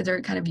most kids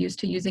are kind of used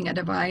to using a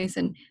device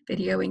and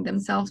videoing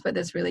themselves, but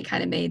this really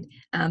kind of made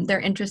their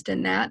interest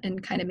in that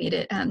and kind of made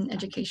it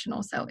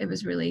educational. So it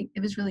was really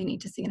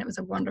neat to see, and it was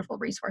a wonderful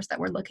resource that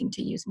we're looking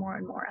to use more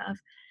and more of.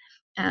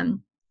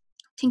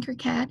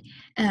 Tinkercad,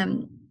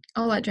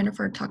 I'll let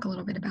Jennifer talk a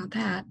little bit about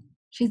that.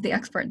 She's the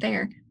expert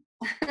there.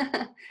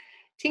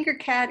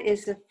 Tinkercad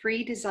is a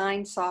free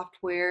design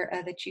software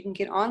that you can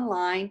get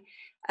online.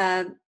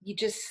 You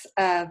just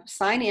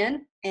sign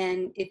in,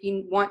 and if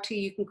you want to,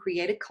 you can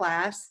create a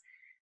class.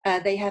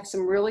 They have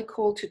some really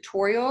cool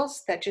tutorials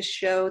that just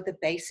show the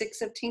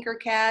basics of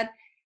Tinkercad.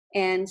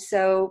 And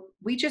so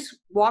we just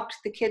walked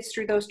the kids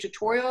through those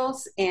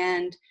tutorials,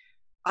 and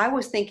I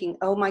was thinking,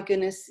 oh my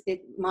goodness,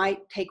 it might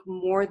take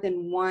more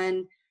than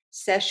one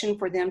session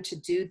for them to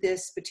do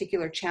this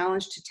particular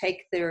challenge, to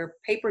take their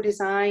paper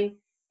design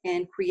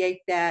and create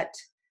that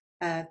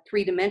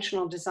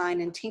three-dimensional design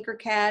in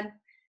Tinkercad.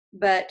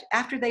 But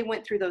after they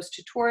went through those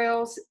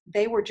tutorials,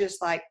 they were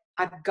just like,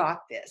 I've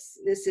got this.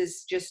 This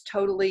is just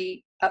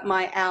totally up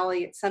my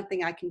alley. It's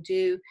something I can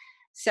do.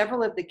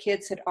 Several of the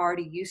kids had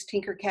already used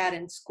Tinkercad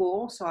in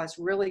school, so I was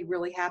really,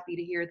 really happy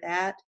to hear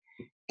that.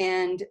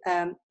 And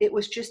it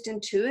was just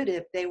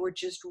intuitive. They were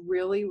just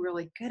really,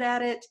 really good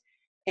at it.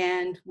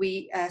 And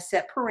we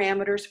set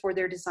parameters for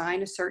their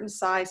design, a certain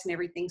size and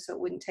everything, so it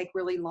wouldn't take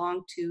really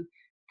long to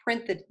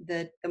print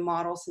the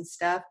models and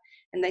stuff.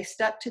 And they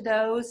stuck to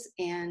those,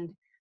 and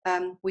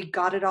we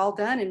got it all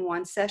done in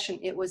one session.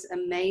 It was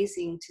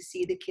amazing to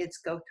see the kids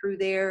go through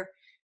there.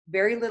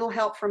 Very little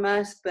help from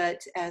us,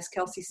 but as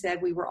Kelsey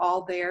said, we were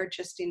all there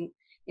just in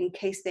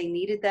case they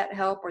needed that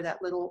help or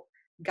that little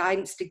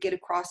guidance to get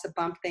across a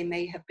bump they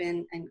may have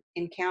been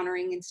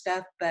encountering and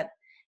stuff. But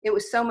it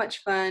was so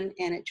much fun,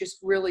 and it just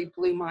really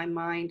blew my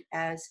mind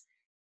as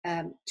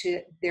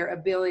to their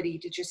ability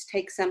to just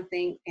take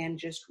something and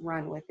just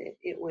run with it.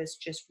 It was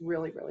just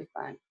really, really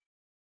fun.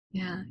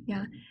 Yeah.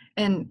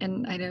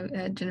 And I know,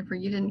 Jennifer,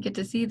 you didn't get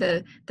to see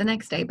the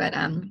next day, but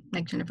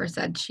like Jennifer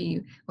said,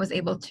 she was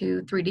able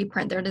to 3D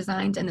print their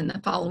designs, and then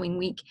the following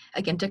week,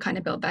 again, to kind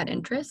of build that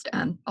interest.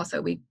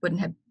 Also, we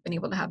wouldn't have been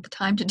able to have the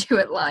time to do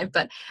it live,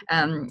 but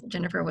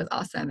Jennifer was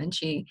awesome, and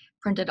she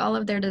printed all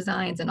of their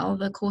designs and all of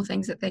the cool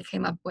things that they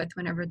came up with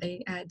whenever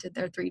they did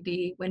their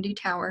 3D Windy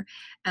Tower.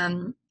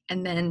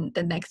 And then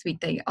the next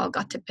week, they all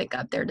got to pick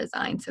up their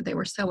design. So they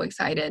were so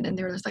excited, and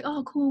they were just like,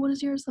 oh, cool, what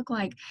does yours look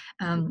like?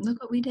 Look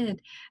what we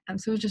did.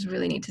 So it was just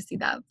really neat to see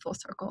that full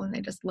circle. And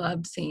they just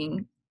loved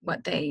seeing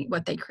what they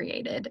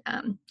created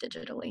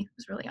digitally. It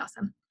was really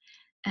awesome.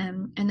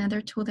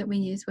 Another tool that we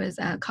used was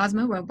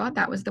Cosmo Robot.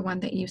 That was the one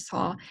that you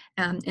saw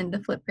in the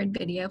Flipgrid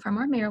video from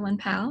our Maryland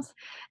pals.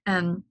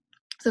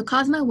 So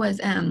Cosmo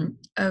was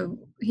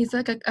he's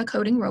like a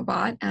coding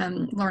robot,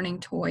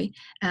 learning toy.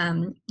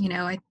 I'm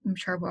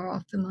sure we're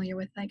all familiar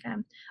with like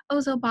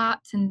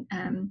Ozobots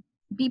and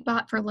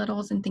Beatbot for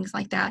littles and things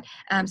like that.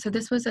 So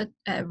this was a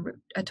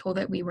tool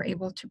that we were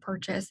able to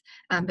purchase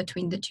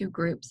between the two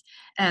groups.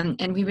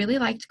 And we really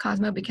liked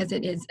Cosmo because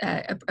it is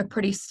a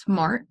pretty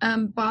smart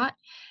bot,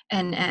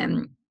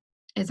 and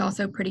is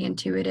also pretty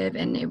intuitive,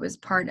 and it was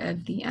part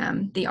of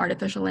the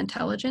artificial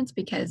intelligence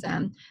because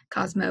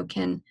Cosmo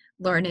can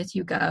learn as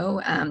you go.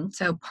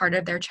 So part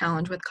of their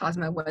challenge with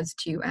Cosmo was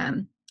to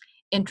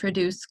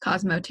introduce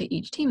Cosmo to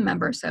each team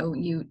member. So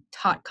you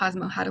taught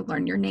Cosmo how to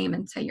learn your name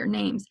and say your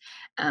names.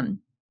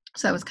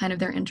 So that was kind of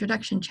their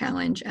introduction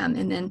challenge.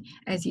 And then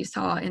as you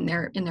saw in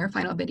their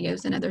final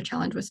videos, another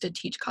challenge was to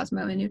teach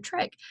Cosmo a new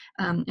trick.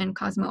 And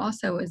Cosmo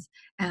also is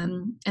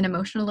an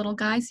emotional little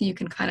guy, so you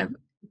can kind of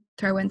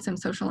throw in some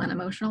social and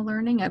emotional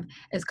learning of,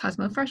 is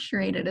Cosmo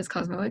frustrated? Is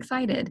Cosmo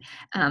excited?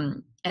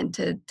 And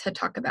to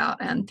talk about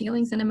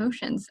feelings and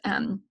emotions.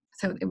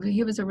 So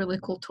he was a really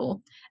cool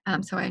tool.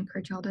 So I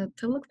encourage y'all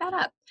to look that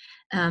up.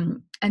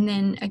 And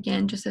then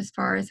again, just as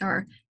far as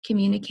our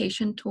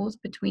communication tools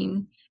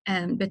between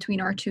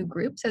our two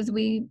groups, as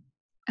we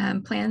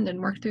planned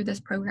and worked through this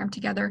program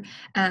together,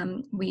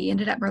 we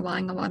ended up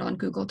relying a lot on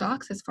Google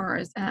Docs as far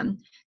as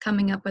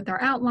coming up with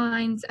our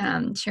outlines,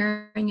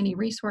 sharing any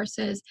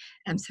resources.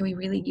 So we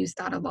really used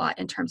that a lot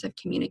in terms of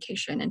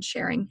communication and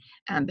sharing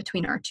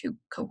between our two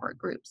cohort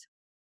groups.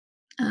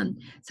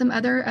 Some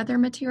other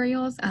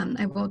materials,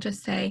 I will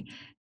just say,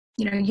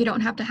 you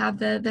don't have to have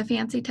the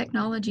fancy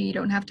technology. You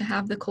don't have to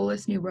have the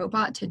coolest new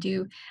robot to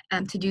do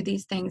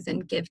these things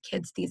and give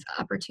kids these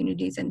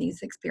opportunities and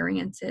these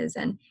experiences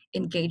and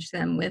engage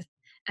them with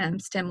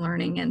STEM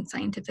learning and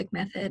scientific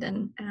method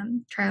and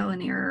trial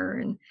and error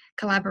and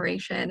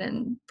collaboration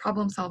and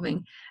problem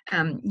solving.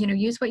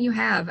 Use what you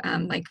have.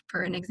 Like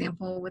for an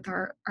example, with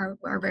our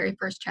very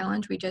first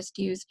challenge, we just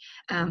used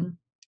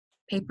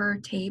paper,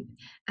 tape.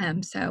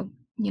 So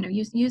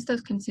use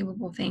those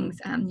consumable things,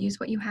 use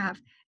what you have,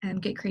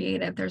 and get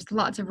creative. There's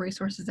lots of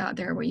resources out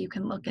there where you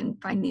can look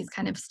and find these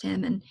kind of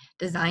STEM and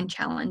design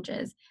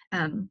challenges.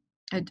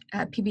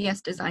 A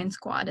PBS Design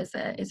Squad is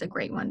a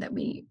great one that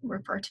we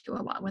refer to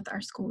a lot with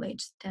our school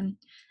age STEM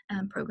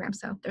program.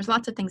 So there's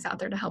lots of things out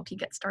there to help you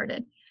get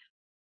started.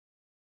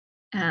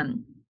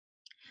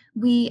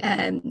 We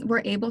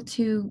were able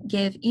to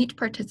give each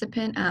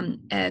participant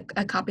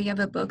a copy of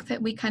a book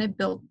that we kind of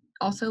built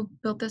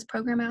this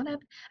program out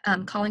of,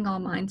 Calling All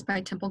Minds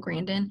by Temple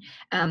Grandin.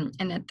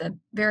 And at the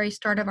very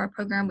start of our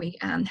program, we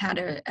had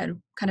a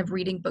kind of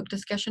reading book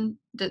discussion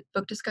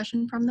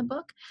from the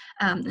book.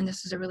 And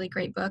this is a really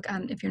great book.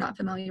 If you're not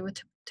familiar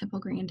with Temple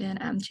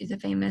Grandin, she's a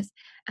famous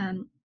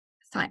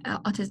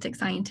autistic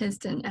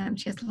scientist, and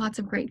she has lots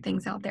of great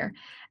things out there.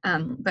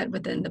 But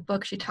within the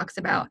book, she talks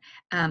about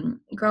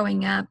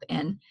growing up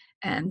and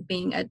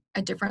being a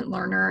different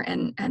learner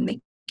and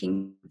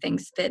making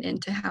things fit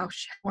into how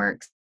she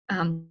works.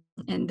 And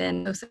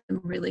then those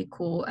some really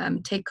cool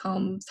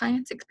take-home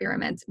science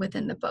experiments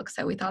within the book.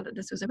 So we thought that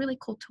this was a really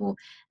cool tool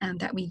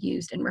that we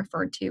used and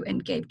referred to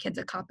and gave kids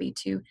a copy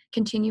to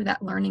continue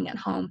that learning at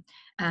home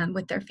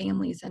with their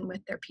families and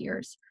with their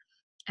peers.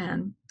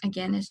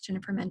 Again, as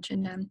Jennifer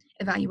mentioned,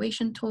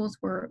 evaluation tools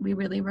we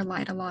really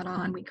relied a lot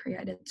on. We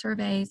created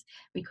surveys,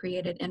 we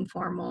created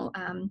informal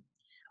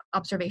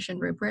observation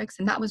rubrics,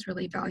 and that was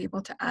really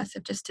valuable to us,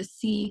 of just to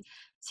see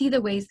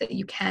the ways that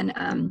you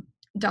can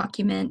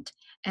document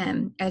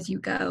as you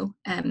go,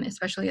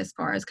 especially as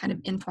far as kind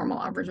of informal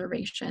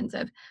observations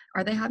of,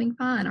 are they having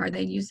fun? Are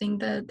they using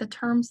the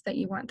terms that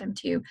you want them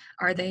to?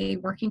 Are they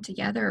working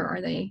together? Are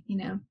they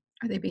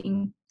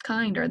being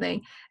kind? Are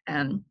they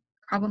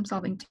problem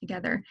solving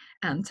together?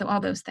 So all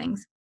those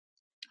things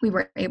we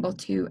were able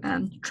to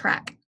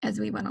track as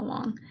we went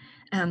along.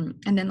 And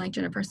then, like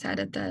Jennifer said,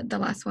 at the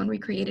last one, we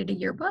created a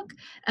yearbook.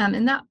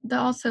 And that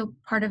also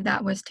part of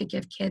that was to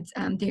give kids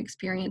the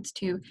experience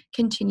to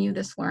continue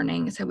this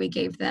learning. So we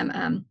gave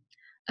them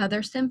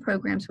other STEM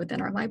programs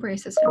within our library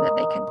system that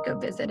they could go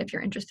visit. If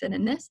you're interested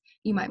in this,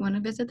 you might want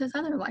to visit this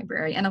other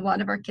library. And a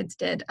lot of our kids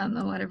did. A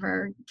lot of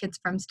our kids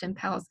from STEM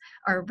Pals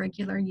are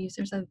regular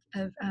users of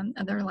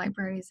other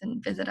libraries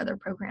and visit other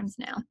programs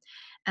now.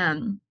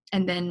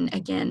 And then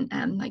again,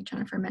 like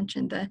Jennifer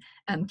mentioned, the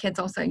kids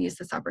also use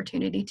this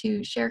opportunity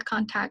to share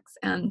contacts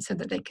so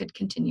that they could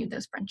continue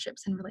those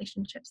friendships and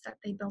relationships that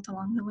they built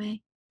along the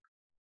way.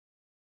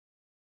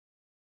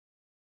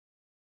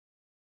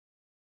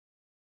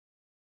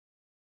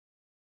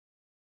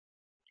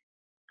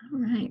 All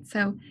right,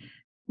 so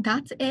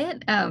that's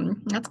it.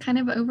 That's kind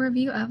of an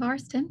overview of our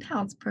STEM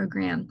Pals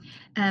program.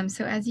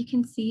 So as you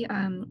can see,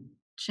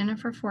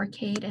 Jennifer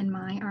Forcade and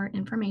our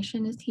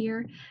information is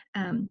here.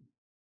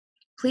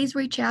 Please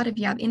reach out if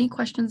you have any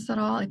questions at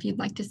all, if you'd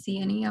like to see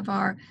any of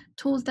our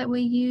tools that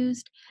we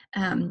used,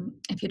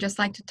 if you'd just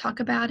like to talk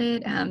about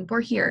it,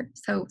 we're here.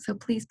 So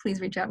please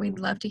reach out. We'd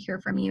love to hear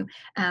from you.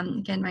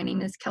 Again, my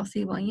name is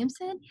Kelsey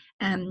Williamson.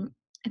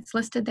 It's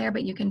listed there,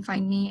 but you can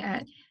find me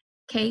at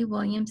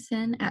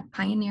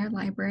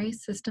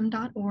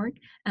kwilliamson@pioneerlibrarysystem.org.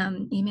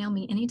 Email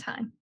me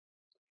anytime.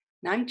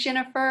 And I'm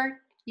Jennifer.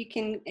 You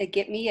can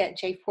get me at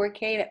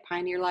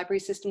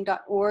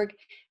j4k@pioneerlibrarysystem.org.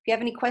 If you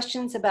have any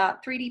questions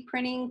about 3D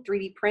printing,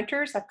 3D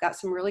printers, I've got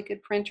some really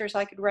good printers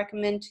I could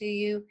recommend to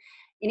you.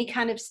 Any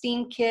kind of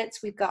STEAM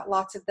kits, we've got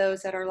lots of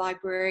those at our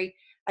library.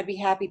 I'd be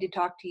happy to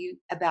talk to you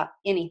about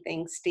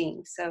anything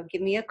STEAM. So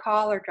give me a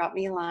call or drop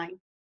me a line.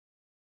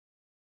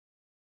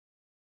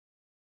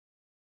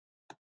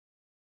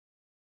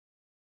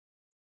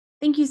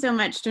 Thank you so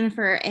much,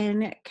 Jennifer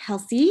and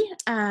Kelsey,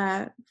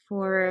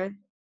 for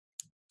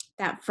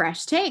that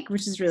fresh take,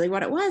 which is really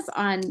what it was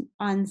on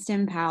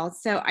STEM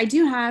Pals. So I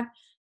do have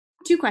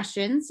two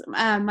questions.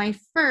 My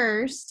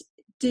first,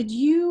 did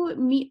you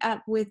meet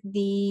up with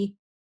the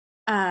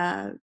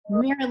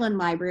Maryland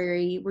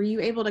Library? Were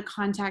you able to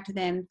contact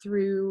them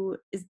through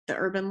the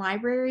urban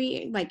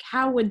library? Like,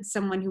 how would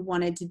someone who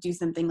wanted to do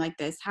something like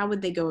this, how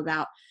would they go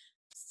about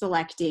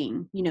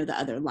selecting, the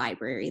other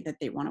library that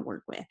they want to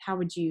work with? How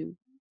would you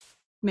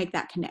make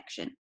that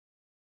connection?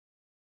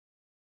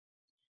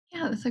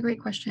 Yeah, that's a great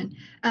question.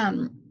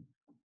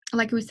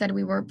 Like we said,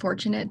 we were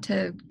fortunate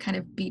to kind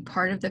of be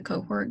part of the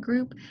cohort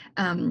group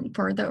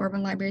for the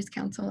Urban Libraries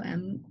Council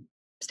and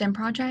STEM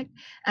project.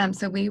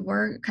 So we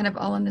were kind of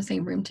all in the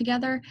same room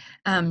together.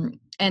 And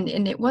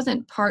it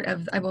wasn't part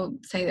of, I will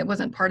say, it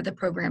wasn't part of the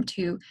program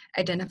to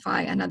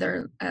identify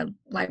another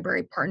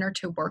library partner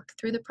to work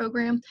through the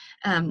program.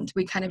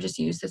 We kind of just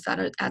used this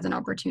as an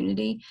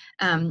opportunity.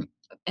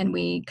 And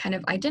we kind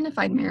of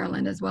identified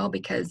Maryland as well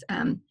because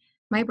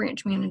my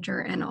branch manager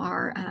and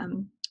our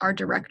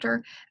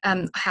director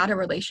had a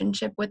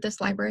relationship with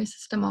this library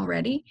system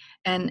already,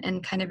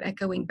 and kind of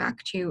echoing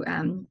back to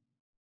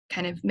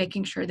kind of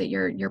making sure that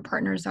your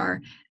partners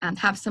are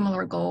have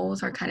similar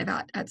goals or kind of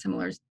at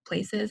similar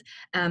places.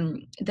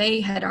 They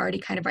had already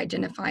kind of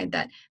identified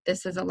that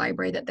this is a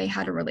library that they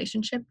had a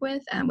relationship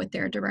with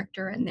their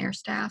director and their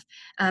staff,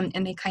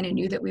 and they kind of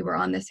knew that we were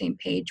on the same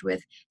page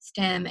with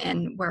STEM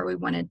and where we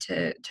wanted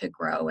to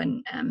grow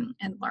and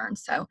learn.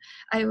 So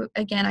I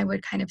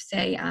would kind of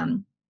say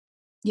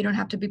you don't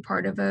have to be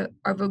part of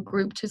a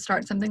group to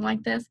start something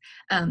like this.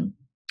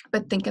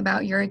 But think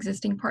about your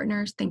existing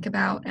partners, think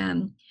about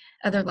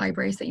other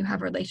libraries that you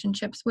have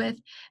relationships with,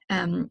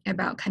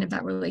 about kind of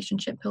that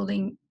relationship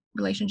building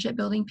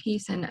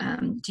piece. And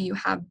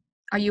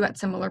are you at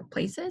similar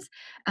places?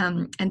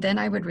 And then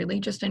I would really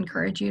just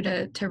encourage you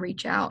to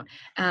reach out,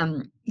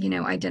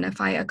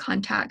 identify a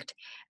contact,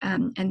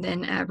 and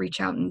then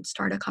reach out and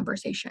start a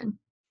conversation.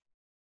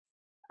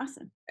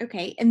 Awesome.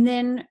 Okay. And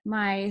then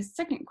my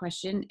second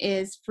question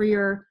is for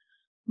your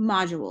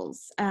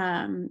modules.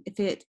 If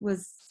it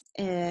was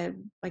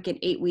like an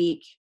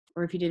 8-week,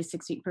 or if you did a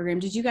 6-week program,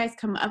 did you guys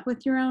come up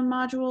with your own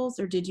modules,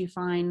 or did you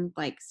find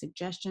like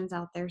suggestions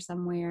out there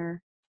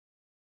somewhere?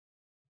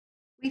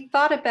 We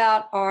thought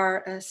about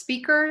our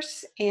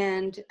speakers,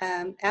 and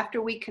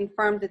after we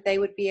confirmed that they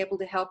would be able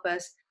to help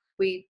us,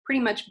 we pretty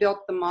much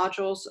built the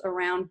modules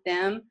around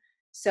them.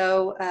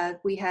 So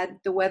we had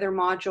the weather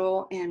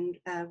module, and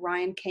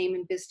Ryan came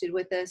and visited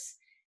with us,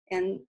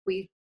 and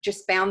we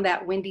just found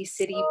that Windy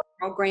City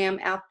program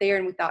out there,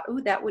 and we thought,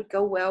 oh, that would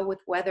go well with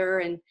weather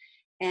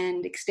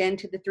and extend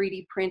to the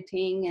 3D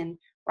printing. And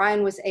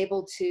Ryan was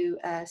able to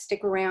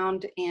stick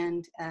around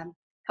and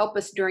help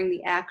us during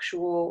the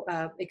actual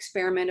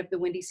experiment of the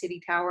Windy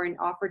City Tower, and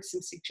offered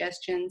some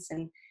suggestions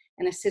and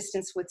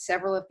assistance with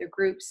several of their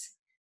groups.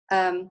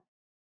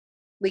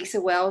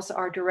 Lisa Wells,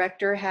 our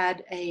director,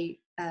 had a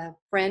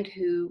friend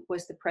who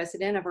was the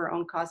president of her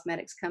own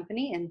cosmetics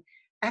company, and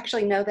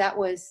actually, no, that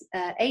was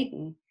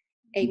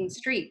Aiden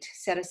Street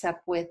set us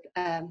up with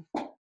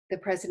the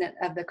president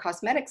of the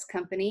cosmetics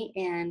company,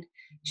 and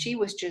she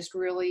was just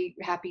really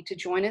happy to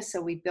join us.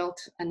 So we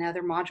built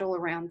another module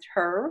around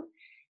her.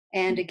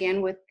 And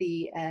again, with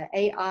the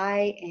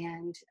AI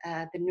and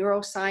the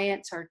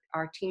neuroscience,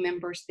 our team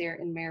members there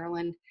in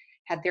Maryland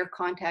had their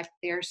contact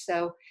there.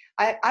 So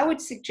I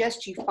would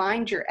suggest you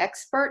find your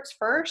experts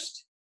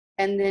first,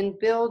 and then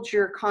build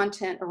your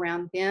content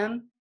around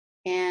them,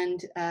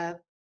 and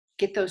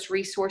get those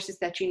resources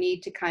that you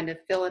need to kind of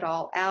fill it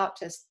all out,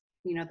 just,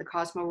 the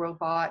Cosmo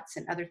robots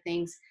and other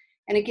things.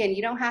 And again,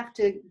 you don't have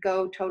to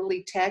go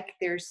totally tech.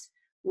 There's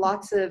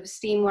lots of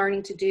STEAM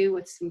learning to do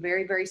with some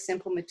very, very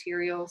simple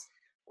materials.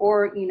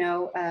 Or,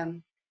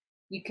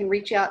 you can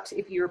reach out to,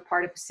 if you're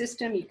part of a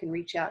system, you can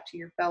reach out to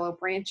your fellow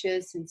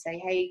branches and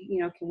say, hey,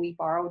 can we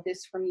borrow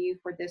this from you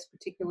for this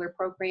particular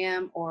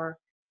program, or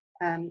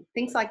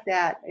things like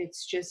that.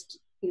 It's just,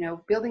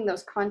 building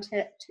those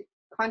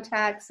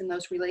contacts and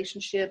those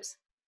relationships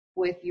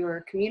with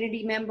your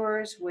community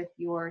members, with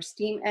your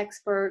STEAM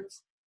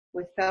experts,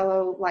 with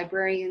fellow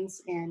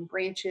librarians and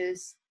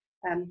branches.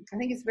 I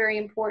think it's very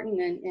important,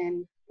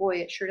 and boy,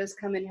 it sure does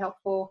come in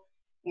helpful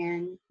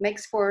and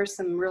makes for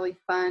some really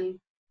fun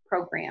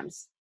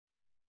programs.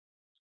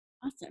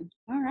 Awesome.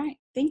 All right.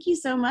 Thank you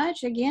so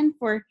much again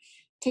for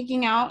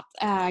taking out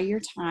your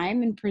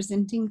time and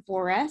presenting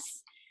for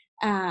us.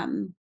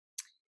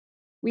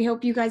 We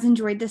hope you guys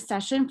enjoyed this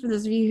session, for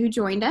those of you who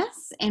joined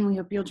us, and we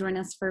hope you'll join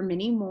us for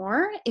many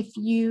more. If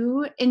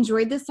you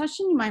enjoyed this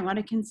session, you might want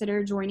to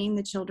consider joining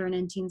the Children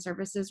and Teen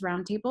Services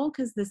Roundtable,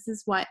 because this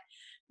is what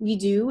we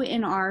do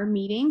in our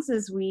meetings,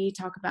 as we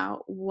talk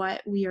about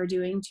what we are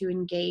doing to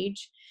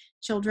engage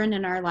children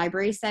in our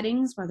library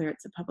settings, whether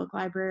it's a public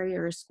library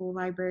or a school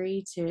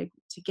library, to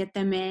get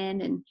them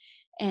in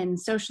and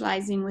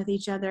socializing with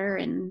each other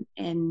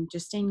and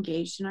just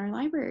engaged in our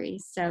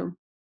libraries. So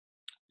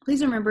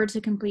please remember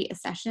to complete a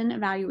session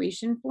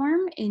evaluation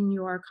form in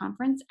your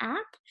conference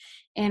app,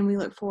 and we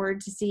look forward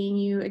to seeing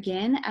you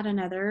again at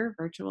another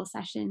virtual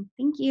session.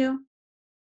 Thank you.